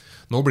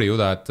nå blir jo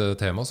det et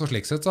tema, så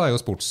slik sett så jo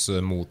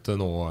sportsmote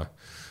nå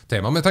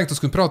tema. Men jeg tenkte å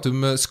skulle prate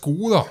om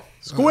sko da.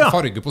 Sko, ja.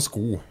 Farge på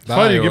sko. Det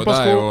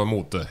jo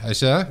mote,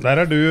 ikke?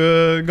 Der du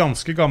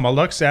ganske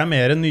gammeldags. Jeg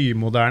mer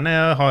nymoderne.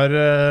 Jeg har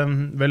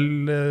vel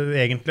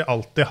egentlig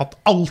alltid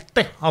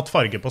hatt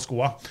farge på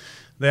skoa.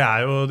 Det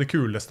jo det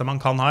kuleste man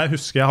kan ha. Jeg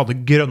husker jeg hadde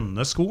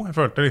grønne sko. Jeg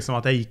følte liksom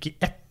at jeg gikk I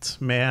ett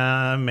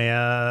med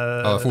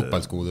Ja,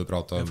 fotballsko du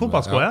prater om.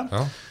 Fotballsko,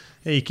 ja.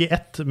 Jeg gikk I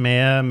ett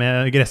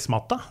med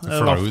gressmatta.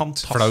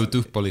 Flaut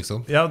opp på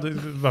liksom. Ja, det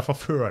I hvert fall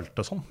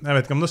følte sånn. Jeg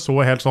vet ikke om det så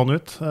helt sånn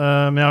ut.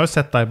 Men jeg har jo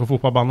sett deg på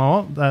fotballbanen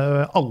også. Jeg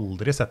har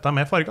aldri sett deg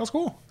med farget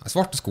sko.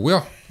 Svarte sko,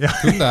 ja.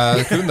 Kun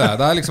det.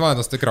 Det liksom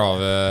eneste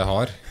kravet jeg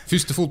har.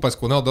 Første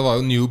fotballskoene jeg hadde var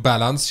jo New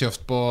Balance,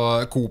 kjøpt på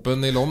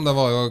Copen I Lom. Det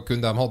var jo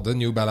kun de hadde,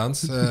 New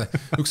Balance.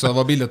 Det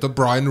var bildet av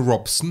Brian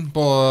Robson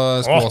på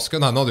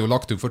skåsken. Han hadde jo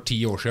lagt opp for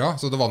 10 år siden,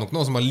 så det var nok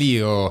noe som var li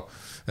og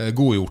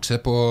godgjort seg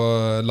på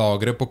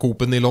lagret på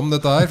Copen I Lom,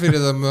 dette her, fordi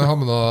de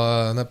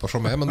havnet ned på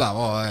Chomé, men det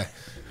var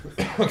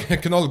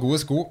knallgode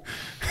sko.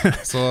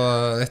 Så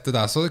etter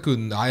det så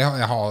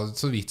jeg har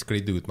så vidt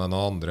glidd ut med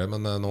noen andre,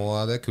 men nå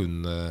det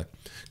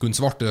kun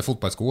svarte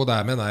fotballsko, og det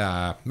mener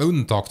jeg med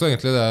unntak da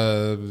egentlig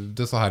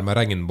det så her med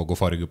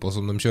regnbogfarge på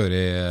som de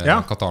kjører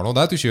I Qatar nå,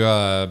 det tykker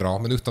jeg bra,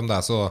 men utom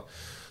det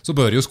så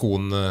bør jo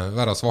skoen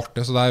være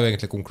svarte, så det jo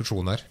egentlig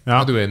konklusjonen her.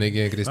 Du enig,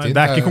 Kristin?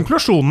 Det ikke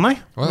konklusjonen, nei.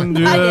 Men du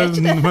det jo på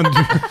ingen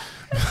måte.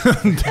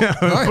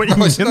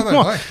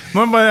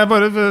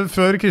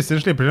 Før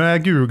Kristin slipper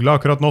jeg googlet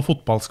akkurat nå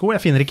fotballsko.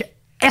 Jeg finner ikke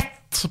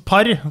ett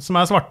par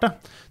som svarte.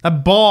 Det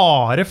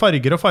bare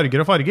farger og farger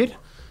og farger.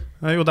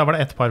 Jo, der var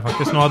det ett par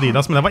faktisk, noe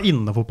Adidas, men det var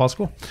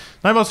innefotballsko.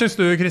 Nei, hva synes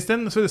du,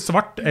 Kristin?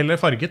 Svart eller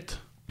farget?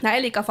 Nei,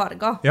 jeg liker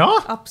farger. Ja?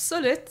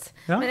 Absolutt.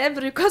 Ja. Men jeg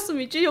bruker så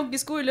mye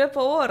joggesko I løpet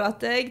av året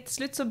at jeg til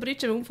slutt så bryr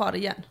ikke meg om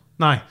fargen.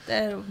 Nei. Det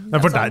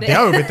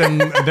har jo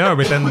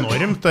blitt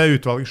enormt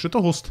utvalg. Slutt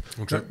å hoste.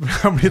 Det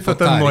har blitt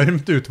et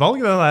enormt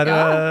utvalg det der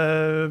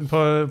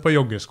på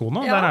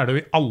joggeskoene. Der det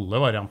jo I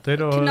alle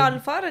varianter.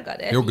 Knallfarger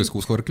det.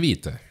 Joggesko skal være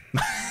hvite.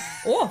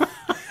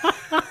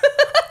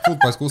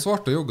 Fotballsko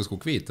svarte og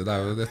joggesko hvite.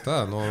 Dette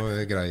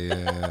noe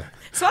greier.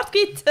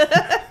 Svart-hvitt.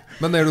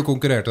 Men når du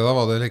konkurrerte da,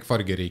 var det like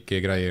fargerike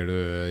greier du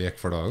gikk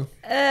for da?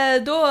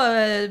 Da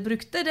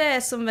brukte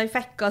det som jeg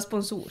fikk av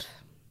sponsor.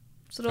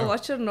 Så da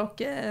var ikke det noe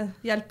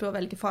hjelp å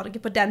velge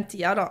farge på den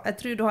tiden da. Jeg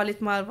tror du har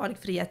litt mer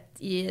valgfrihet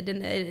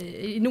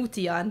I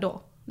nåtida enn da.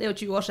 Det jo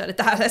 20 år siden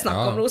dette her jeg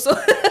snakker om nå, så...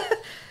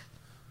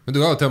 Men du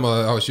har jo til og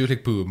med, har ikke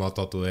slik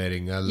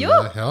Puma-tatuering, eller? Jo,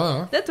 Ja.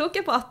 det tok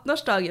jeg på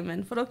 18-årsdagen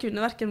min, for da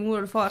kunne hverken mor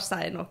eller far si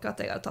noe at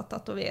jeg hadde tatt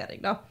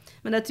tatovering da.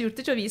 Men jeg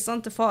turte ikke å vise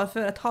den til far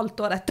før et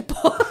halvt år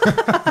etterpå.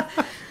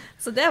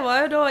 Så det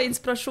var jo da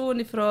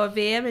inspirasjon fra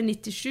VM i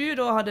 97,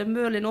 da hadde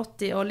Merlin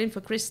 80 og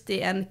Linford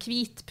Christie en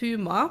hvit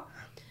Puma.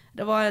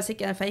 Det var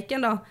sikkert en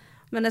faken da,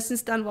 men jeg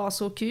synes den var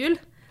så kul.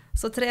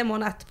 Så 3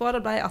 måneder etterpå,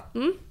 da ble jeg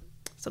 18,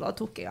 så da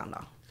tok jeg den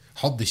da.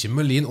 Hadde ikke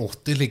Merlin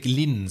 80 slik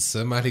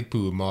linse med slik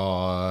Puma?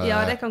 Ja,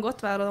 det kan godt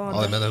være.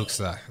 Ja, men jeg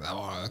husker det. Det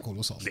var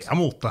kolossalt. Det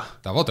mote.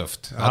 Det var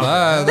tøft. Ja,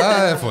 det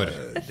er for.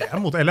 Det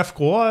mote.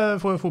 LFK,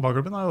 for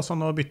fotballklubben, har jo også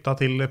nå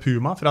byttet til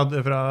Puma fra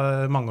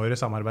mange år i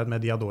samarbeid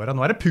med Diadora.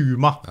 Nå er det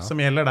Puma som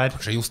gjelder der.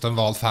 Kanskje Jostein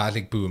Wahl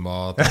færlig Puma?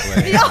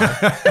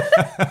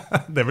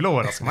 Det vil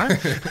overraske meg.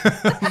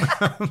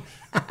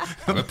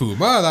 Men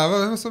Puma, det er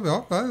jo som, Ja,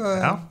 det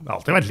har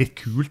alltid vært litt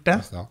kult det.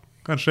 Ja.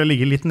 Kanskje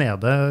ligge litt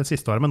nede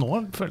siste året, men nå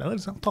føler jeg det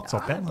liksom tatt seg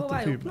opp igjen. på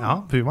vei opp nå. Ja,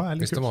 Puma er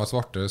litt Hvis det kult. var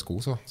svarte sko,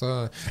 så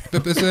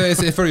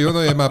jeg følger jo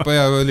når jeg er med på,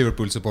 jeg er jo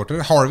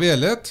Liverpool-supporter. Harvey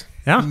Elliott,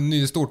 Ja.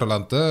 nye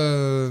stortalentet,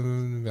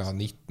 ja,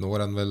 19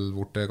 år enn vel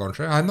borte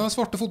kanskje. Han har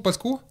svarte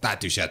fotballsko. Det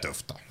tror ikke jeg er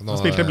tøft da. Han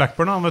spilte i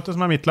Blackburn, han vet du,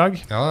 som er mitt lag.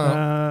 Ja.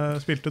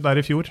 Spilte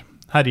der i fjor.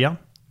 Herja.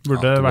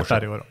 Burde Ja, 2 år vært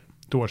der i år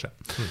også. 2 år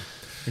siden.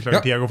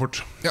 Beklager, tida går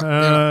fort.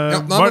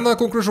 Nei, men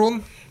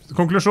konklusjon.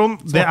 Konklusjon,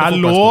 det er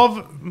fotballsko. lov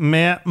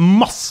med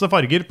masse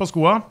farger på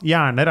skoa,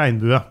 gjerne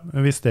regnbue,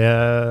 hvis det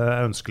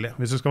er ønskelig.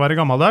 Hvis du skal være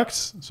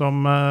gammeldags,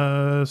 som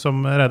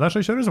Reidar,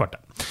 så kjører du svarte.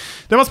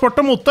 Det var sport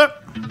og mote.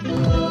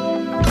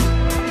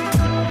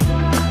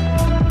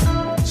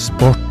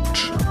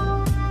 Sport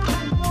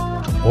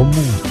og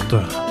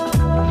mote.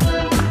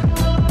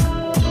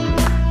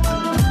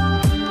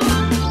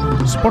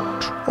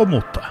 Sport og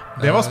mote.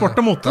 Det var sport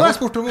og mote. Det var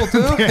sport og mote,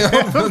 ja.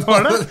 Det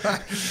var det.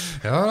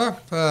 Ja,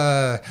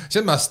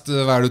 ikke mest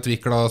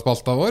velutviklet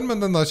spalta vår,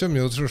 men den da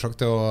kommer jo selvsagt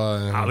til å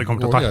Ja, det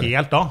kommer til å ta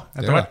helt av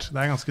etter Det hvert. Det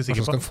er jeg ganske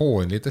sikker Kanskje på. skal få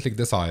inn litt slik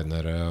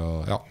designer,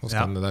 og ja, og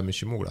så kan det er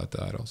mye mulighet til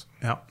det her, altså.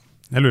 Ja.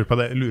 Jeg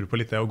lurer på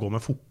litt det å gå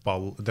med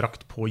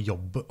fotballdrakt på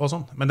jobb og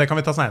sånn. Men det kan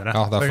vi ta senere.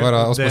 Ja, derfor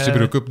er vi må ikke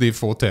bruke opp de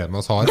få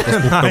temaene vi har på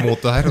sport og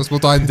mote her. Vi må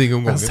ta en ting om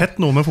Jeg har gangen. sett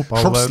noe med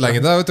fotball.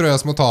 Shortslengde tror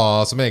jeg må ta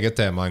som eget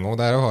tema en gang.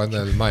 Det er å ha en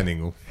del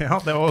mening om. Ja,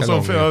 det var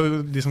også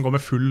for de som går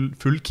med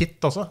full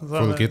kit også. Så,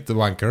 Full kit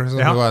wanker, som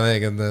Ja. var en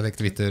egen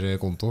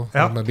Twitter-konto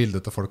Ja. med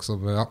bilder til folk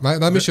som Nei,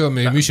 det er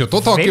mye å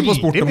ta tak i på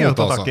sport og veldig mye å mote,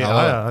 ta altså. tak i.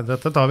 Ja, ja,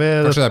 dette tar vi.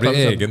 Kanskje det dette tar blir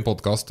vi egen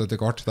podcast etter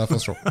hvert. Det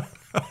får vi se.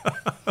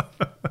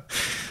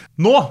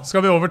 Nå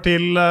skal vi over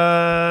til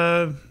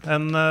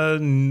en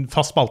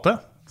fast spalte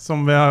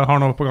som vi har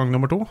nå på gang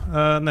nummer 2,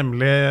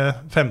 nemlig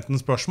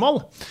 15 spørsmål.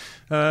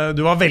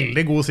 Du var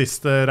veldig god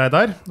sist,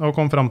 Reidar, og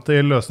kom fram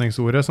til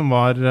løsningsordet som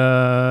var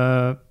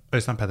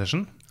Øystein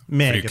Pettersen.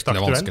 Meget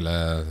Fryktelig aktuell.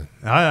 vanskelig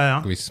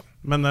Ja. quiz.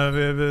 Men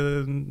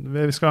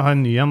vi skal ha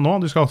en ny en nå.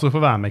 Du skal også få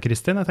være med,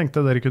 Kristin. Jeg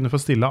tenkte dere kunne få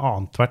stille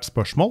annethvert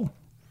spørsmål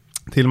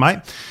til meg.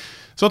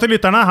 Så til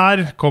lytterne,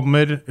 her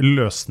kommer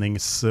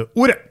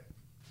løsningsordet.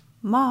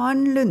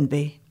 Maren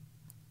Lundby.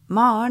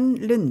 Maren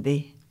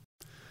Lundby.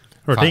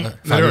 Hørte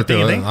ingenting? Nei, jeg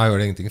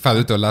hørte ingenting.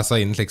 Ferdig til å lese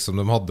inn slik som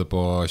de hadde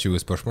på 20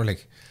 spørsmål.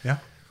 Like. Ja.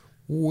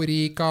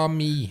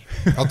 Origami.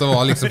 At det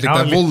var liksom slik Ja,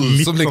 der litt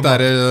voldsomt sånn slik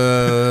der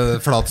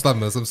flat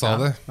stemme som sa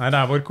det. Nei,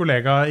 det er vår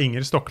kollega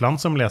Inger Stokland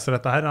som leser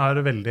dette her.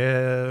 Har veldig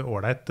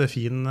ålreit,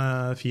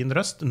 fin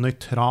røst.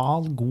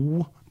 Nøytral,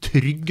 god,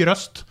 trygg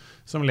røst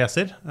som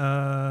leser.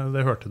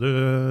 Det hørte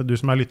du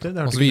som er lytter.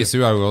 Og så viser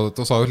jo at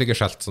vi har jo like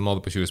skjelt som de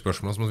hadde på 20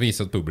 spørsmål, som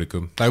viser et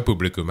publikum. Det er jo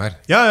publikum her.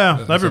 Ja,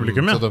 det er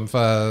publikum, ja. Så de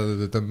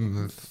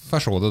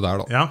får se det der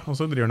da. Ja, og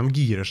så driver de og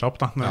girer seg opp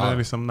da, når det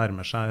liksom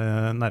nærmer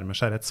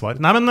seg rett svar.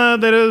 Nei, men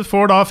dere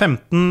får da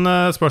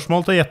 15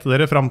 spørsmål til å gjette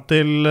dere frem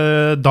til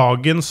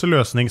dagens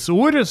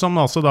løsningsord, som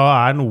altså da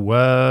er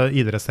noe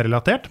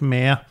idrettsrelatert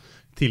med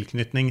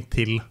tilknytning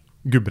til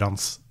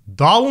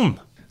Gudbrandsdalen.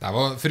 Det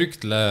var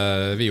fryktelig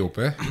vi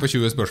oppe. På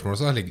 20 spørsmål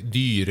så er det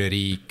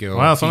dyrerike og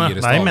sånn, 4 det er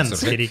i stavelser.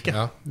 menneskerike.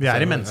 Ja. Vi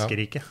er i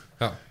menneskerike.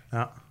 Ja.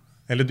 Ja.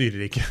 Eller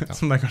dyrerike,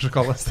 som det kanskje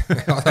kalles.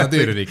 Ja, det er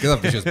dyrerike. Det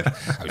er på 20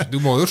 spørsmål. Du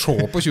må jo se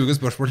på 20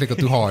 spørsmål slik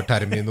at du har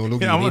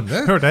terminologien Ja, men,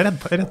 inne. hørte jeg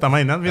rettet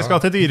meg inn igjen. Vi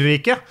skal til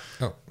dyrerike.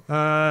 Ja.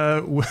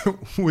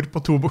 Ord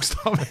på 2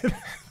 bokstaver.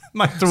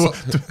 Nei,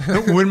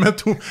 ord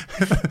med 2.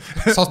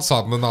 Satt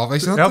sammen av,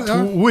 ikke sant? Ja,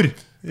 2 ord.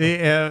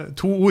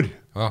 2 ord.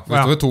 Ja, hvis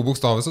det var 2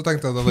 bokstaver så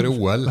tenkte jeg det var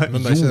OL,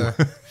 men det er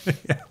ikke...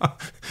 Ja.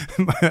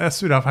 Nei, jeg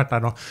surret fælt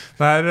der nå.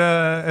 Det er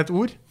et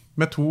ord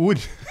med 2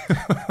 ord.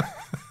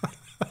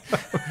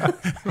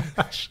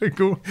 Vær så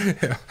god.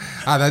 Ja.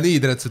 Er det en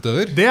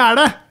idrettsutøver? Det er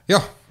det! Ja.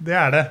 Det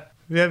er det.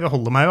 Vi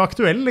holder meg jo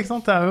aktuell, ikke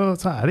sant?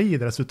 Så er det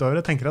idrettsutøvere.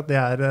 Jeg tenker at det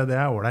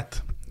er ålreit.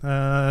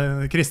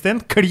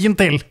 Kristin, klin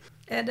til!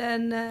 Er det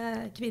en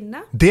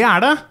kvinne? Det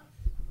er det!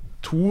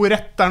 2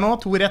 rett der nå,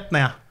 2 rett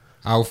ned.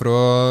 Er hun fra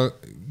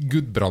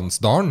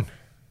Gudbrandsdalen?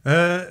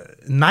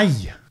 Nei,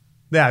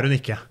 det er hun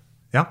ikke.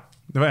 Ja,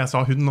 det var jeg sa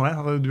hun nå.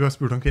 Du har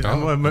spurt om kvinner.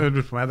 Ja. Jeg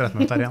lurer på meg, jeg dretter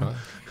meg ut her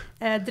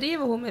igjen.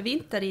 Driver hun med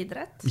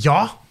vinteridrett? Ja,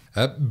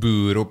 Jeg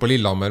bor hun på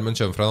Lillehammer, men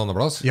kommer fra en annen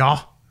plass? ja.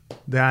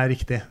 Det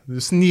riktig. Du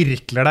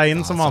snirkler deg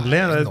inn som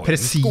vanlig. Det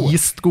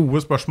presist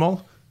gode spørsmål.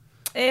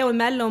 Jeg jo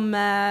mellom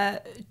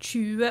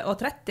 20 og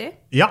 30.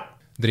 Ja.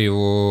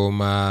 Driver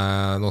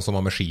med noe som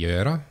har med ski å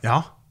gjøre? Ja.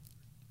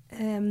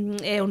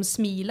 Hun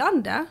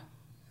smilende?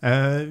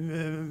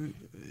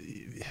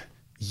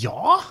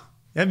 Ja,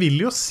 jeg vil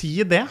jo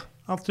si det.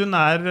 At hun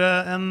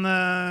en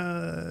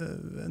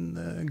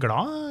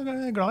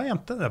glad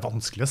jente. Det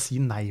vanskelig å si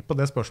nei på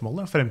det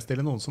spørsmålet.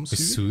 Fremstille noen som sur.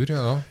 Sur,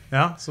 ja.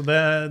 Ja, så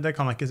det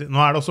kan jeg ikke si.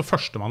 Nå det også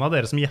førstemann av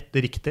dere som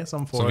gjetter riktig,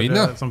 som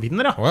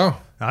vinner, ja. Oh, ja.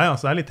 Ja,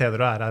 så det litt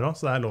heder og ære her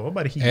også, så det lov å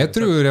bare hive Jeg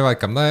tror jeg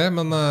vet hvem det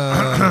men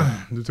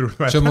du tror du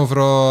vet kommer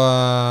fra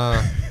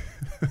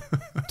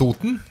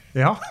Toten?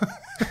 Ja.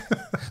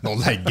 Nå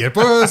legger jeg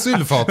på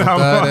sylfatet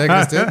der,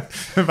 Kristian.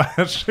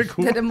 Vær så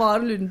god. Det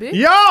Maren Lundby?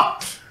 Ja!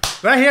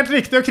 Det helt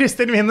riktig, og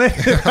Kristin vinner.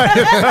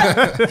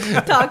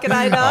 Takk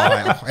deg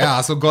da.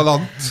 Jeg så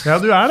galant. Ja,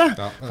 du det.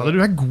 Ja, du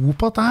god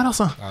på dette her,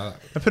 altså.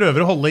 Jeg prøver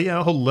å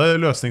holde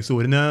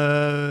løsningsordene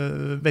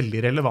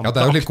veldig relevante,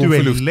 aktuelle. Ja, det jo litt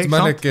konvolutt,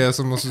 men ikke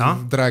som å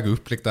dra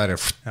opp litt der.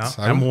 Ja,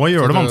 jeg må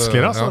gjøre det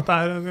vanskeligere, altså.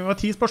 Det var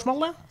 10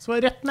 spørsmål, det. Så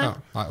rett ned. Ja,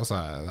 nei, og så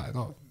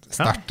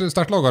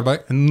sterkt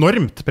lagarbeid.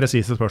 Enormt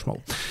presise spørsmål.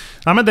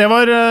 Nei, men det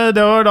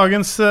var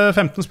dagens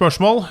 15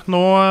 spørsmål. Nå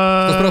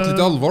skal vi prate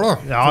litt alvor da.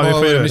 Ja, vi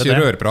får gjøre det. Mye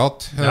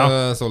rørprat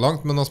så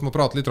langt, men vi må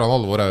prate litt om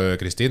alvor,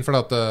 Kristin, for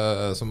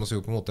som vi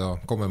jo på en måte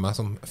kommer med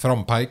som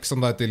frampeik,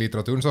 som det heter i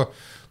litteraturen, så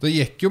det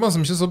gikk jo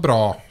ikke så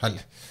bra. Jeg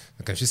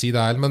kan ikke si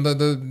det helt, men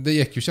det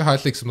gikk jo ikke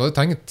helt liksom du hadde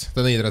tenkt,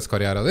 denne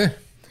idrettskarrieren din.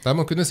 Det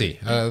må man kunne si.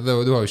 Du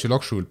har jo ikke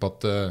lagt skjul på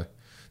at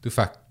du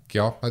fikk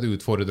et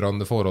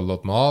utfordrende forhold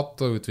til mat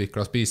og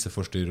utviklet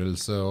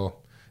spiseforstyrrelse og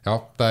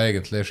det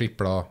egentlig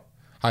skipla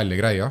hele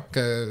greia.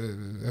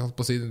 Jeg holdt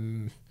på å si,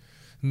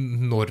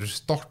 når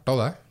startet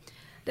det?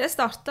 Det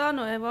startet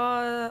når jeg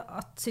var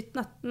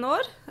 17-18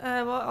 år.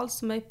 Jeg var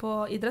altså med på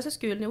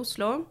idrettshøyskolen i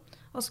Oslo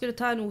og skulle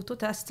ta en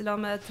O2-test til å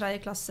med 3.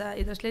 klasse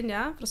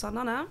idrettslinje fra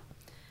Sandane.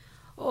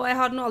 Og jeg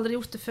hadde nå aldri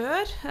gjort det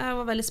før. Jeg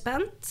var veldig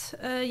spent.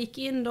 Jeg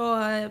gikk inn da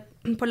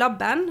på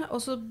labben,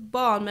 og så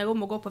ba han meg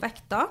om å gå på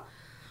vekta.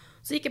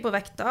 Så gikk jeg på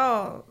vekta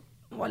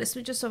og var liksom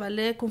ikke så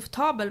veldig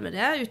komfortabel med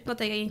det, uten at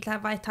jeg egentlig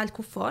vet helt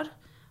hvorfor.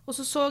 Og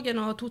så jeg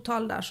noen 2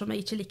 tall der som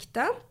jeg ikke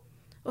likte,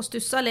 og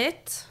stusset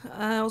litt.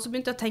 Og så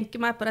begynte jeg å tenke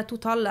meg på de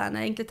 2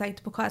 tallene. Jeg egentlig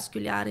tenkte på hva jeg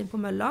skulle gjøre inn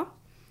på mølla.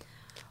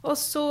 Og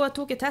så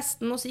tok jeg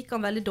testen, og så gikk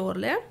han veldig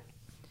dårlig.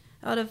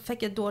 Jeg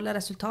fikk et dårlig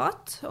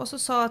resultat. Og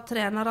så sa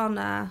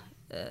trenerne,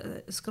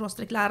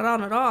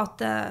 /lærerne da, at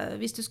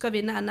hvis du skal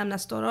vinne NM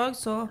neste år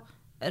også,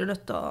 så du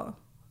nødt til å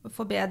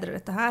forbedre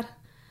dette her.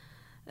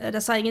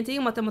 Det sa ingenting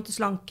om at jeg måtte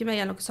slanke meg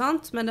eller noe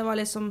sånt, men det var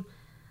liksom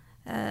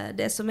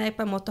det som jeg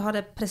på en måte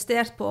hadde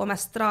prestert på og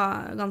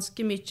mestret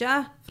ganske mye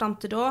frem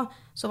til da,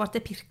 så ble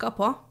det pirket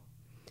på.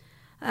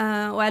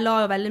 Og jeg la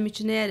jo veldig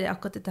mye ned i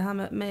akkurat dette her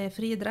med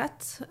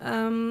friidrett.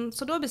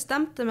 Så da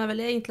bestemte jeg meg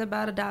vel egentlig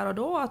bare der og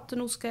da at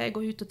nå skal jeg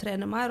gå ut og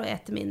trene mer og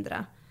ete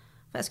mindre,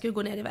 for jeg skulle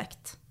gå ned i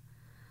vekt.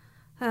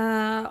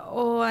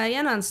 Og jeg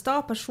en sta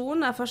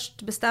person jeg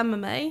først bestemmer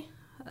meg,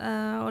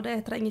 og det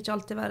trenger ikke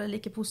alltid være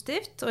like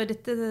positivt, og i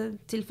dette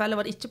tilfellet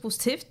var det ikke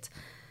positivt.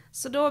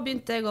 Så da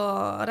begynte jeg å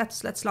rett og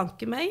slett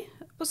slanke meg,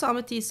 på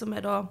samme tid som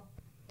jeg da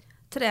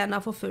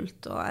trener for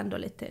fullt og enda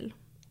litt til.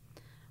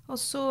 Og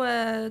så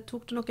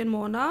tok det noen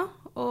måneder,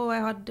 og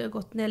jeg hadde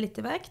gått ned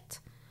litt i vekt.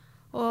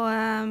 Og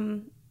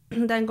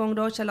den gang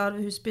da Kjell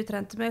Arve Husby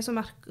trente meg,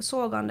 så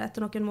han det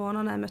etter noen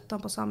måneder når jeg møtte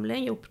han på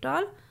samling i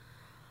Oppdal.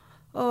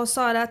 Og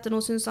sa det at nå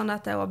syntes han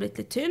at jeg var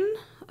blitt litt tynn,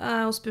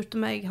 og spurte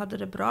om jeg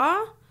hadde det bra.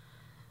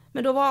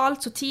 Men da var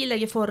alt så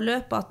tidlig i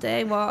forløpet at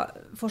jeg var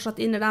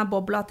fortsatt inne i den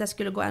bobla at jeg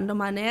skulle gå enda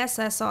mer ned,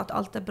 så jeg sa at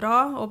alt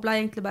bra, og ble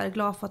egentlig bare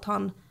glad for at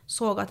han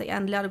så at jeg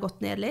endelig hadde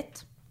gått ned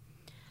litt.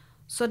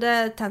 Så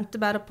det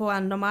tente bare på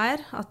enda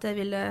mer, at jeg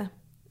ville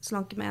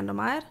slanke meg enda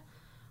mer.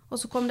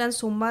 Og så kom den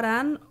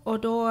sommeren,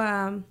 og da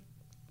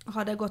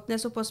hadde jeg gått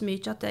ned såpass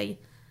mye at jeg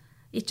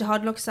ikke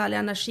hadde nok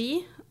særlig energi,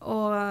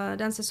 og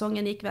den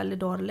sesongen gikk veldig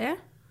dårlig.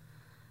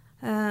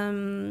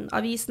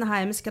 Avisene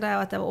hjemme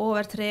skrev at jeg var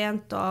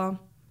overtrent,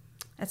 og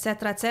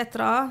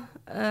etc.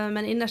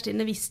 Men innerst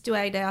inne visste jo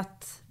jeg det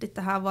at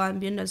dette her var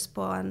en begynnelse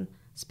på en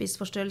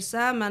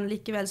spiseforstyrrelse, men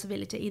likevel så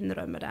ville jeg ikke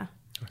innrømme det.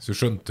 Så du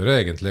skjønte det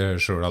egentlig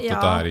selv at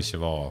dette her ikke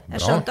var bra?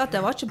 Jeg skjønte at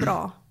det var ikke bra,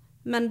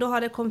 men da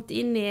hadde jeg kommet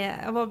inn i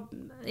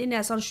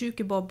en sånn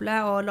sykeboble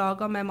og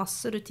laget med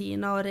masse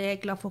rutiner og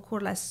regler for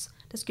hvordan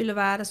det skulle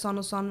være sånn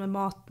og sånn med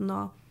maten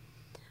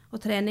og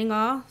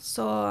treninger,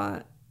 så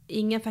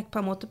ingen fikk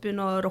på en måte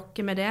begynne å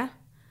rokke med det.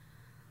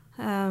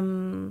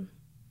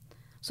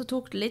 Så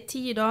tok det litt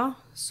tid da,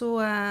 så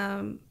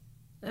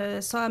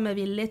sa jeg meg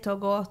villig til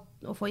å gå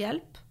og få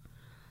hjelp.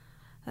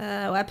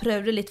 Og jeg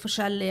prøvde litt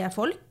forskjellige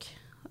folk.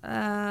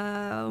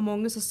 Og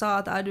mange som sa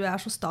at du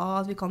så sta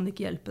at vi kan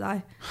ikke hjelpe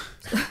deg.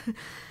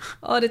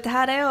 Og dette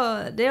her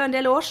det jo en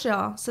del år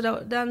siden,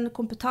 så den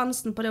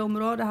kompetansen på det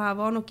området her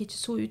var nok ikke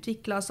så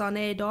utviklet som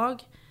den i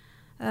dag.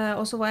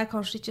 Og så var jeg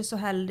kanskje ikke så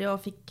heldig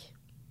og fikk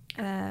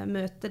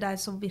møte de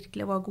som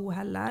virkelig var gode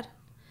heller.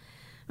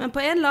 Men på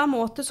en eller annen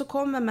måte så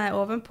kom jeg meg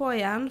ovenpå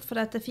igjen,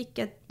 for at jeg fikk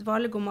et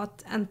valg om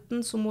at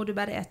enten så må du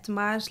bare ete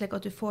mer slik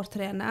at du får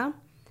trene,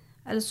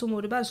 eller så må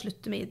du bare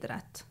slutte med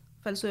idrett,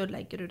 for ellers så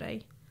ødelegger du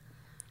deg.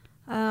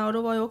 Og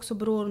da var jo også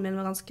broren min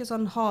ganske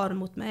sånn hard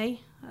mot meg,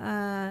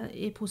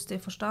 i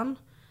positiv forstand.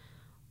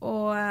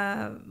 Og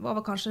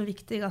var kanskje den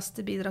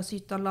viktigste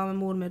bidragsyteren la med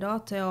mor mi da,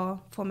 til å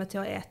få meg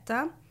til å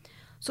ete.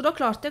 Så da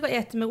klarte jeg å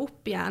ete meg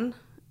opp igjen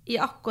i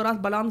akkurat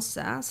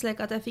balanse,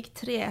 slik at jeg fikk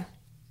 3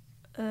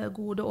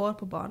 gode år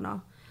på barna.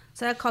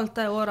 Så jeg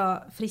kalte de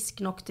årene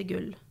frisk nok til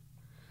gull.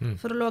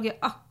 For da lå jeg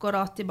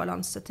akkurat i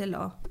balanse til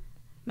å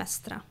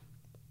mestre.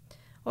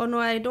 Og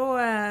når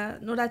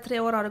de 3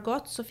 årene hadde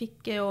gått, så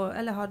fikk jeg jo,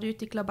 eller hadde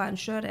utviklet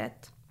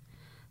beinskjørhet.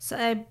 Så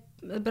jeg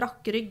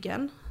brakk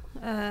ryggen,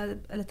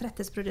 eller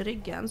tretthetsbrudd i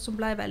ryggen, som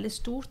ble veldig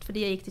stort,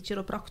 fordi jeg gikk til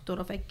kiropraktor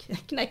og fikk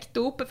knekt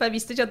opp, for jeg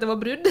visste ikke at det var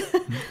brudd.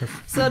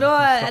 Så da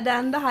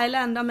det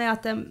hele enda med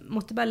at jeg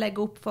måtte bare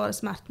legge opp for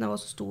smertene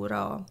var så store.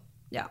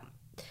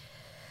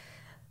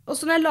 Og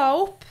så når jeg la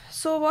opp,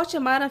 så var jeg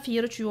ikke mer enn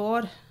 24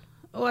 år,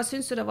 og jeg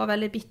synes jo det var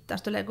veldig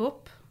bittert å legge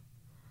opp.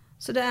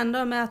 Så det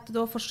enda med at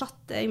da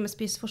fortsatte jeg med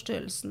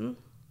spiseforstyrrelsen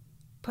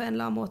på en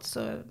eller annen måte,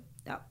 så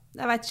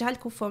jeg vet ikke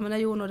helt hvorfor, men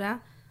jeg gjorde noe det.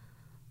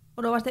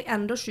 Og da ble jeg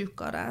enda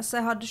sykere, så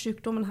jeg hadde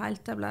sykdommen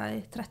helt til jeg ble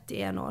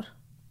 31 år.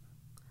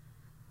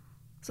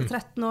 Så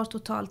 13 år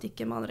totalt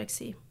ikke med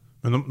anoreksi.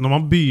 Men når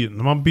man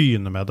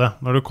begynner med det,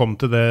 når du kom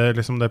til det,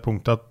 liksom det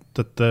punktet at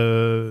dette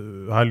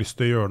har jeg lyst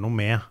til å gjøre noe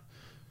med,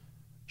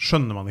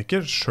 skjønner man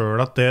ikke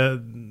selv at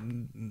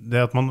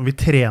det at man vil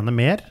trene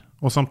mer,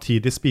 og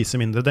samtidig spise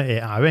mindre, det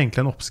er jo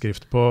egentlig en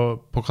oppskrift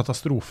på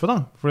katastrofe da.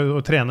 For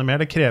å trene mer,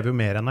 det krever jo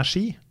mer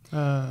energi.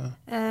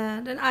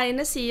 Den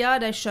ene siden,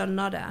 de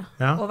skjønner det,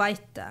 og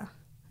vet det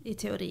i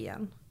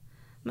teorien.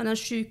 Men den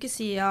syke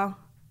siden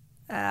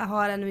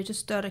har en mye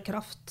større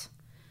kraft,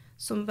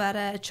 som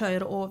bare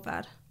kjører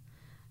over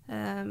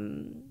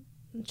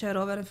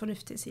en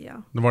fornuftig side.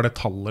 Det var det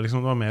tallet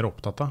liksom, du var mer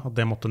opptatt av, at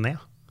det måtte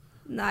ned?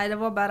 Nei, det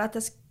var bare at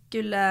jeg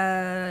skulle...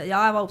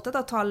 Ja, jeg var opptatt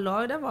av tallet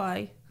også, det var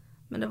jeg.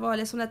 Men det var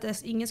liksom at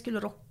ingen skulle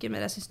rokke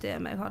med det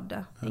systemet jeg hadde.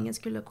 Ingen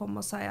skulle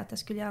komme og si at jeg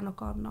skulle gjøre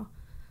noe annet.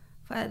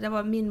 For det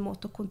var min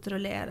måte å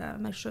kontrollere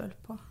meg selv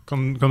på.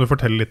 Kan du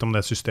fortelle litt om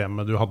det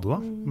systemet du hadde da?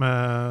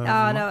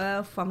 Ja, det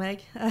var for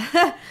meg.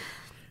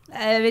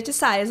 Jeg vil ikke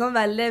si sånn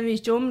veldig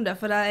mye om det,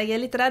 for jeg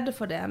er litt redd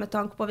for det, med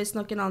tanke på hvis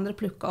noen andre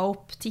plukker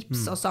opp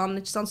tips og sånn,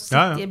 ikke sant, så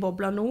sitter jeg i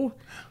bobla nå.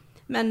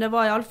 Men det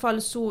var i alle fall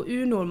så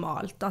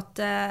unormalt at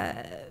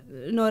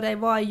når jeg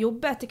var i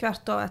jobb etter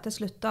hvert og etter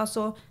slutta,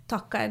 så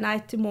takket jeg nei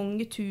til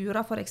mange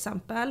turer for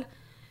eksempel.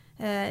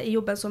 I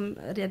jobben som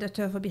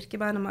redaktør for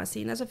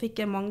Birkebeiner-magasinet så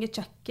fikk jeg mange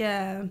kjekke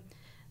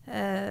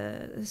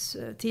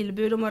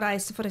tilbud om å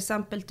reise for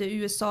eksempel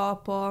til USA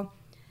på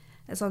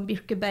en sånn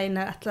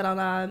Birkebeiner, et eller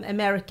annet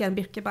American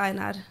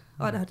Birkebeiner.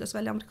 Det hørtes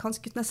veldig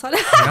amerikansk ut når jeg sa det.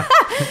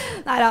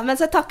 Neida, men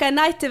så takket jeg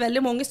nei til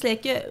veldig mange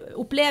slike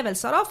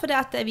opplevelser da, fordi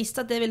at jeg visste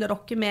at det ville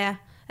rokke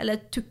med, eller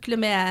tukle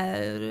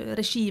med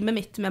regimet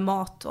mitt med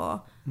mat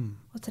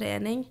og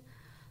trening.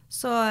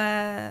 Så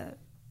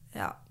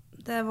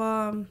det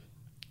var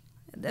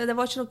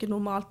ikke noe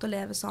normalt å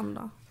leve sånn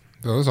da.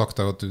 Du har jo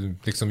sagt at du,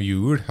 liksom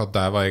jul, at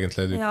det var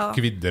egentlig du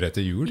kvidder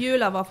etter jul.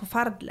 Jula var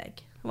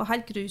forferdelig. Det var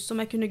helt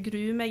grusom. Jeg kunne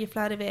grue meg i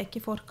flere veker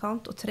i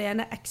forkant og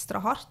trene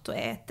ekstra hardt og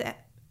ete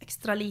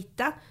ekstra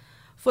lite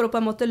for å på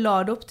en måte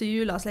lade opp til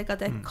jula, slik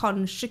at jeg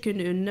kanskje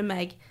kunne unne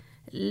meg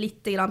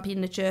litt grann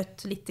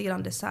pinnekjøtt, litt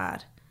grann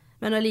dessert.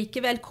 Men når jeg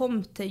likevel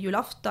kom til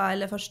julaften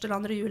eller første eller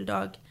andre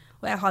juledag,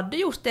 og jeg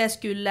hadde gjort det jeg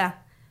skulle,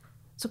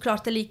 så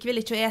klarte jeg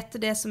likevel ikke å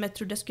ete det som jeg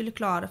trodde jeg skulle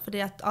klare,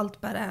 fordi at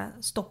alt bare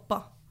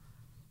stoppet.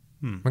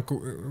 Men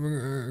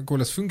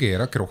hvordan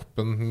fungerer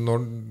kroppen når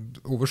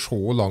over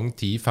så lang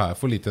tid får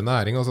for lite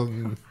næring? Altså...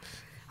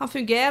 Han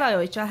fungerer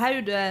jo ikke.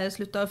 Hodet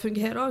slutter å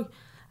fungere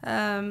også.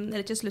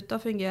 Eller ikke slutter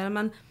å fungere,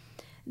 men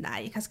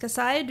nei, hva skal jeg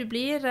si? Du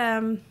blir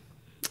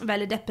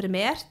veldig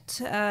deprimert,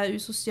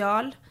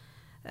 usosial,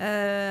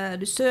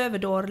 du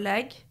søver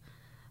dårlig.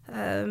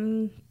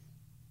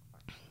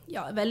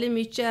 Veldig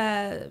mye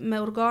med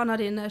organene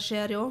dine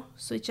skjer jo,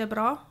 så ikke er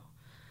bra.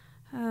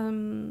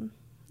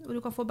 Og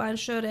du kan få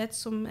beinskjørhet,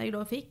 som jeg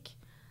da fikk.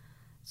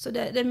 Så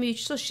det er mye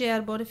som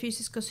skjer, både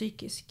fysisk og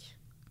psykisk.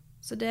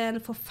 Så det er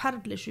en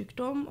forferdelig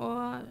sykdom,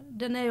 og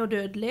den er jo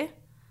dødelig.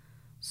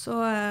 Så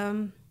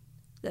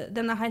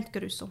den er helt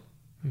grusom.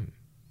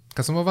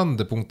 Hva som var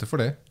vendepunktet for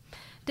det?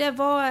 Det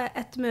var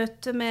et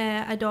møte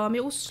med en dame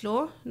i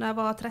Oslo, når jeg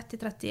var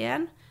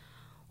 30-31.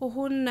 Og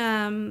hun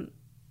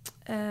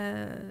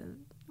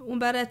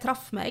bare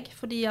traff meg,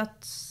 fordi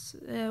at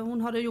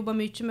hun hadde jobbet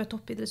mye med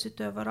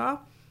toppidrettsutøvere.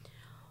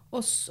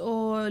 Og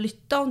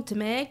lyttet hun til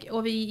meg,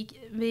 og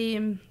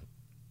hun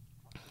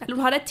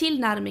hadde en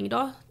tilnærming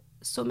da,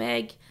 som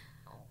jeg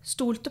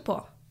stolte på.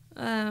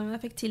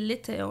 Jeg fikk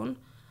tillit til henne,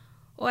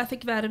 og jeg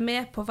fikk være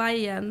med på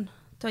veien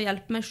til å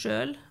hjelpe meg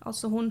selv.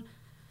 Altså hun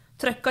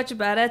trykket ikke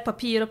bare et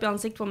papir opp i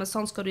ansiktet på meg,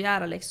 sånn skal du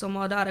gjøre liksom,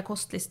 og der er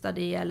kostlista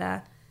di,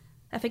 eller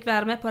jeg fikk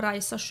være med på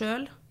reisa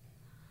selv.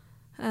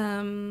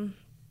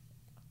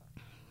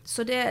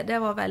 Så det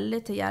var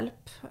veldig til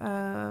hjelp.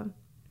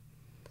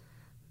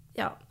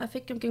 Ja, jeg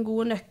fikk noen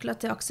gode nøkler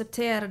til å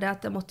akseptere det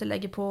at jeg måtte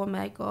legge på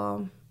meg,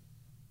 og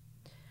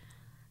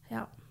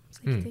ja,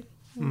 slike ting.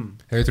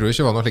 Jeg tror ikke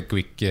det var noe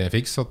quick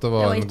fix, at det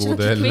var en god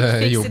del jobb. Det var ikke noe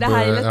quick fix i det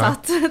hele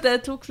tatt. Ja.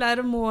 Det tok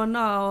flere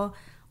måneder og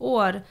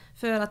år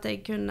før at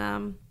jeg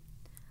kunne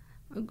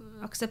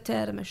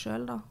akseptere meg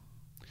selv da.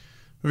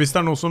 Hvis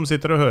det noen som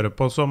sitter og hører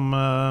på som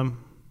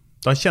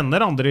da kjenner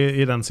andre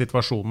i den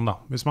situasjonen da,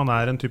 hvis man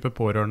en type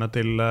pårørende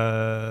til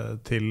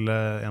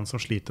en som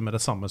sliter med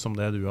det samme som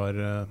det du har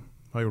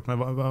gjort med,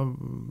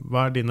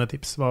 hva dine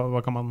tips?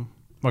 Hva kan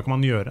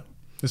man gjøre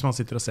hvis man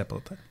sitter og ser på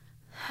dette?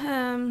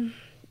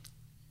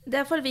 Det i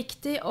hvert fall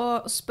viktig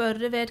å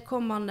spørre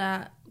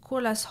vedkommende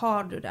hvordan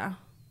har du det?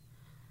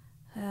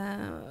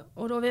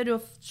 Og da vil du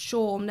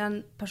se om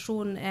den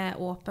personen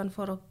åpen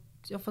for å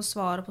få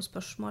svare på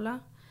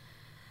spørsmålet.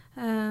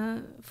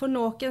 For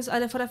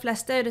de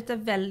fleste dette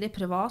veldig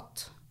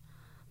privat.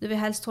 Du vil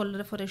helst holde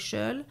det for deg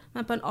selv,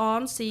 men på en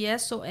annen side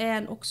så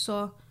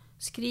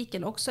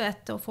skriken også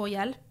etter å få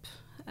hjelp.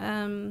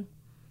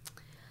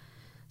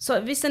 Så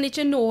hvis en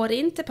ikke når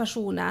inn til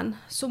personen,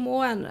 så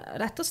må en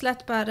rett og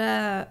slett bare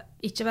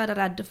ikke være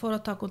redde for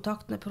å ta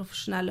kontakt med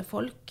profesjonelle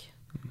folk,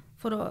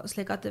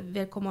 slik at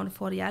vedkommende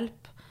får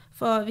hjelp.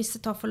 For hvis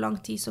det tar for lang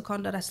tid, så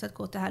kan det rett og slett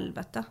gå til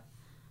helvete.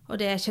 Og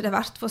det ikke det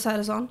verdt, for å si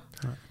det sånn.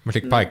 Men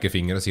slik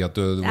pekefinger og si at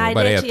du må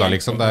bare ete,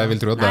 liksom, det vil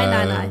tro at nei.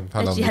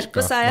 Det ikke hjelp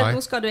å si at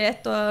nå skal du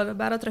ete og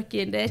bare trykke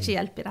inn. Det ikke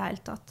hjelp i det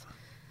hele tatt.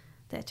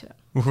 Det ikke det.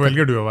 Hvorfor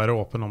velger du å være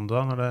åpen om det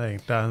da, når det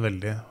egentlig en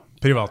veldig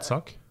privat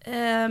sak?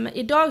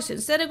 I dag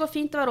synes jeg det går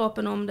fint å være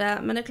åpen om det,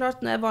 men det klart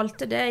når jeg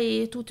valgte det i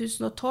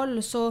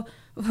 2012, så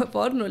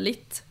var det noe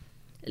litt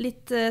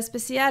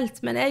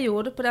spesielt. Men jeg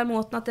gjorde det på den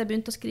måten at jeg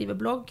begynte å skrive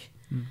blogg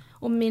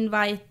om min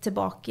vei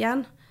tilbake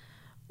igjen.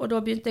 Og da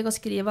begynte jeg å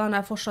skrive når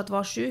jeg fortsatt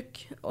var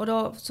syk.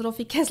 Så da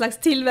fikk jeg en slags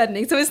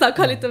tilvenning, som vi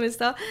snakket litt om i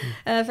sted.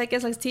 Fikk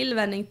en slags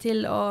tilvenning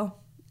til å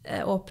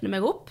åpne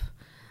meg opp.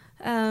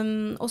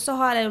 Og så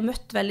har jeg jo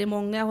møtt veldig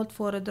mange, jeg har holdt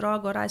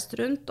foredrag og reist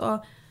rundt,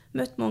 og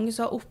møtt mange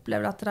som har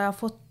opplevd at de har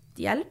fått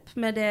hjelp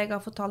med det jeg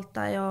har fortalt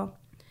dem og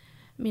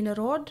mine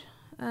råd.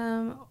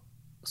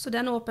 Så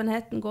den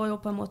åpenheten går jo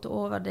på en måte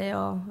over det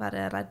å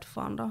være redd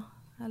for han da.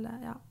 Eller,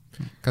 ja.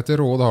 Hva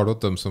råd har du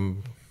til dem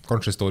som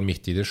kanskje står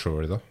midt i det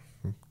selv da?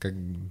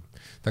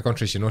 Det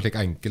kanskje ikke noe slik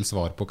enkelt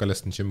svar på hva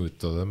lesten kommer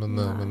ut av det, men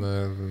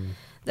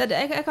jeg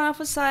kan i hvert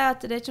fall si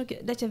at det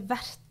er ikke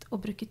verdt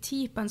å bruke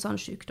tid på en sånn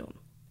sykdom.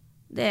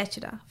 Det er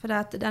ikke det, for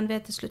den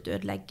vil til slutt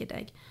ødelegge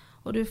deg.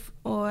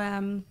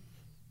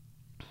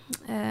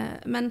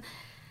 Men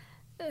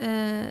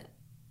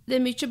det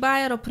er mye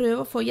bedre å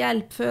prøve å få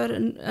hjelp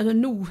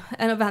nå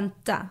enn å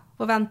vente.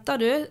 For venter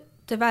du,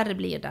 til verre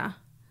blir det.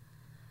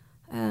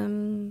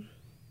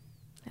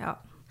 Ja.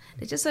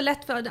 Det er ikke så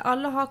lett, for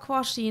alle har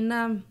hver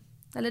sine,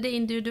 eller det er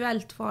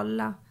individuelt for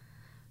alle.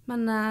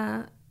 Men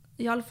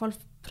i alle fall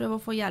prøve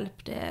å få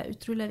hjelp. Det er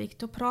utrolig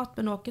viktig å prate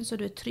med noen som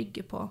du er trygg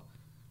på.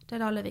 Det er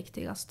det aller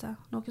viktigste.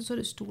 Noen som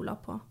du stoler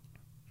på.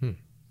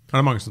 Er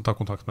det mange som tar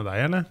kontakt med deg,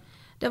 eller?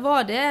 Det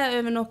var det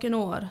over noen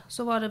år.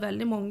 Så var det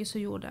veldig mange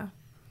som gjorde det.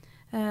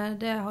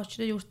 Det har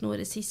ikke det gjort noe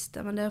i det siste,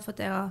 men det er for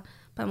at jeg har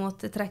på en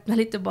måte trekt meg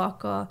litt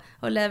tilbake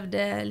og levd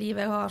det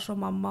livet jeg har som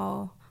mamma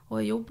og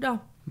jobb da.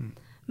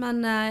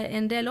 Men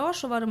en del år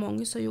så var det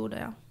mange som gjorde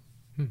det, ja.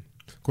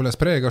 Hvordan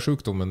preger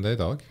sykdommen det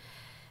i dag?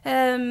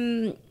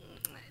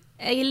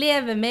 Jeg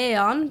lever med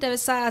han. Det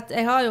vil si at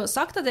jeg har jo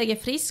sagt at jeg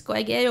er frisk, og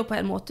jeg er jo på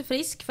en måte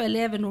frisk, for jeg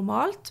lever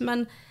normalt, men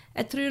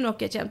jeg tror nok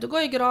jeg kommer til å gå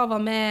i grava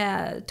med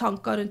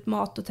tanker rundt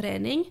mat og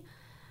trening.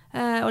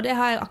 Og det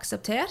har jeg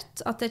akseptert,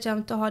 at jeg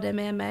kommer til å ha det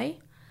med meg.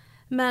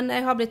 Men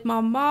jeg har blitt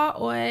mamma,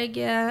 og jeg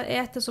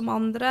eter som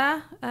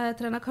andre. Jeg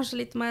trener kanskje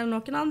litt mer enn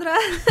noen andre.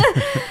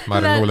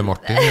 Mer enn Ole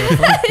Martin, i hvert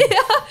fall.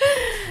 Ja.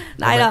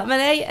 Neida, men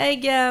jeg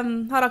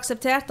har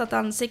akseptert at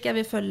han sikkert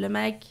vil følge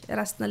meg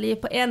resten av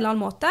livet på en eller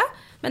annen måte,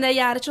 men jeg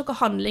gjør ikke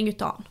noe handling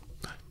ut av han.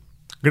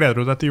 Gleder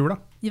du deg til jul da?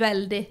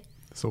 Veldig.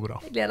 Så bra.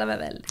 Jeg gleder meg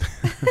veldig.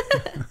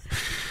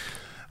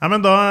 Ja,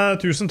 men da,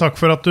 tusen takk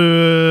for at du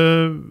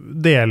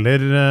deler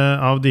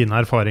av dine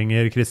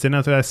erfaringer, Kristin.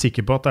 Jeg er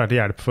sikker på at det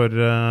til hjelp for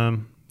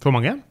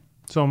mange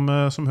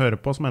som hører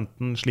på, som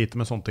enten sliter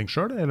med sånne ting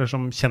selv, eller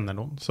som kjenner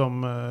noen som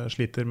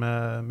sliter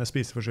med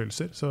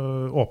spiseforstyrrelser. Så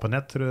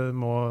åpenhet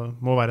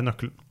må være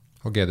nøkkelen.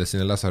 Og GD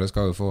sine lesere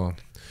skal jo få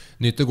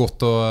nyte godt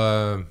av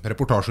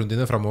reportasjonen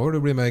dine fremover. Du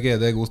blir med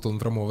GD god stund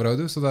fremover,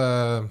 Audu, så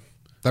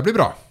det blir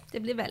bra. Det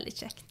blir veldig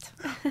kjekt.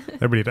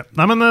 Det blir det.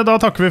 Nei, men da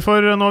takker vi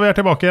for nå. Vi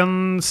tilbake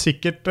igjen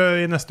sikkert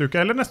i neste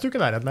uke, eller neste uke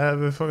der,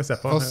 det får vi se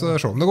på. Se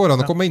om det går an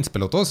å komme med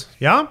innspill til oss.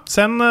 Ja,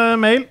 send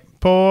mail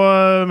på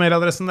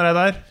mailadressen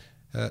der.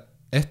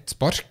 Et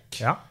spark,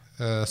 ja.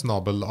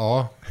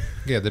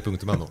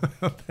 @gd.no.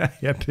 Det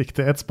helt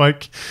riktig, et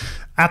spark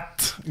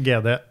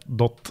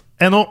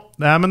 @gd.no.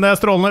 Men det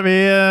strålende. Vi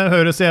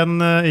høres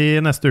igjen i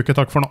neste uke.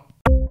 Takk for nå.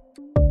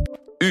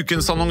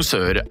 Ukens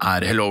annonsør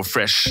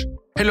HelloFresh.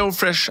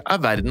 HelloFresh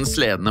verdens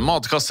ledende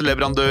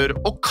matkasseleverandør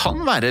og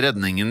kan være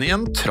redningen i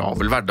en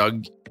travel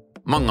hverdag.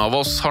 Mange av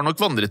oss har nok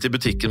vandret i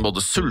butikken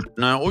både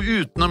sultne og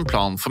uten en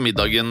plan for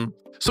middagen,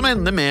 som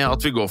ender med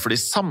at vi går for de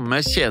samme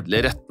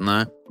kjedelige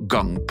rettene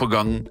gang på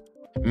gang.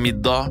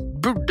 Middag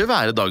burde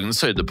være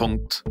dagens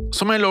høydepunkt.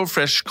 Som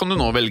HelloFresh kan du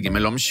nå velge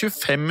mellom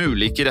 25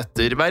 ulike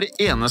retter hver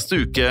eneste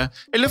uke,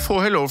 eller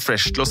få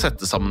HelloFresh til å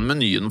sette sammen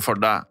menyen for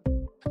deg.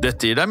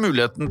 Dette gir deg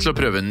muligheten til å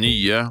prøve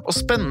nye og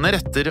spennende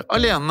retter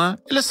alene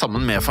eller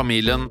sammen med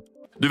familien.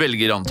 Du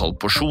velger antall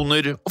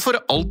porsjoner og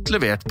får alt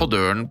levert på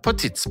døren på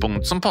et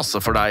tidspunkt som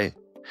passer for deg.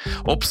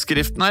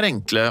 Oppskriften er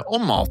enkle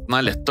og maten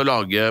er lett å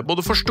lage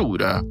både for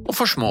store og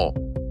for små.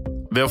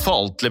 Ved å få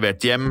alt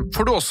levert hjem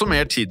får du også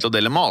mer tid til å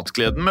dele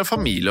matgleden med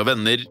familie og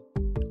venner.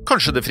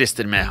 Kanskje det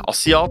frister med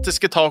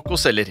asiatiske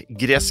tacos eller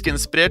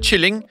greskinspirert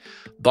kylling?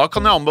 Da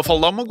kan jeg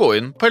anbefale deg om å gå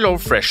inn på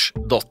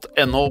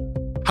hellofresh.no.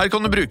 Her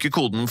kan du bruke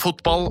koden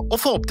fotball og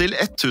få opp til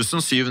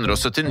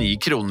 1779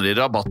 kroner i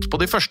rabatt på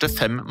de første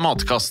 5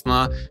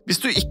 matkastene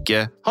hvis du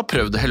ikke har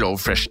prøvd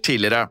HelloFresh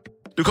tidligere.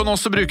 Du kan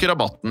også bruke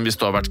rabatten hvis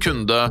du har vært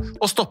kunde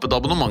og stoppet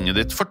abonnementet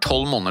ditt for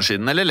 12 måneder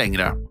siden eller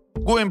lengre.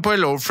 Gå inn på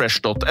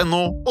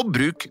hellofresh.no og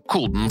bruk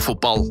koden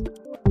fotball.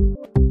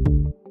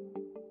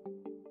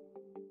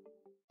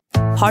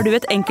 Har du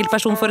et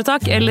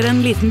enkeltpersonforetak eller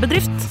en liten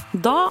bedrift?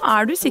 Da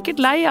er du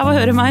sikkert lei av å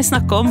høre meg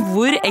snakke om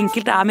hvor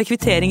enkelt det er med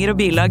kvitteringer og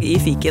bilag i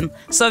fiken.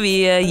 Så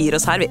vi gir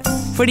oss her, vi.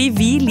 Fordi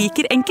vi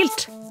liker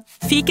enkelt.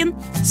 Fiken,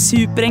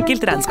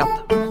 superenkelt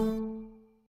regnskap.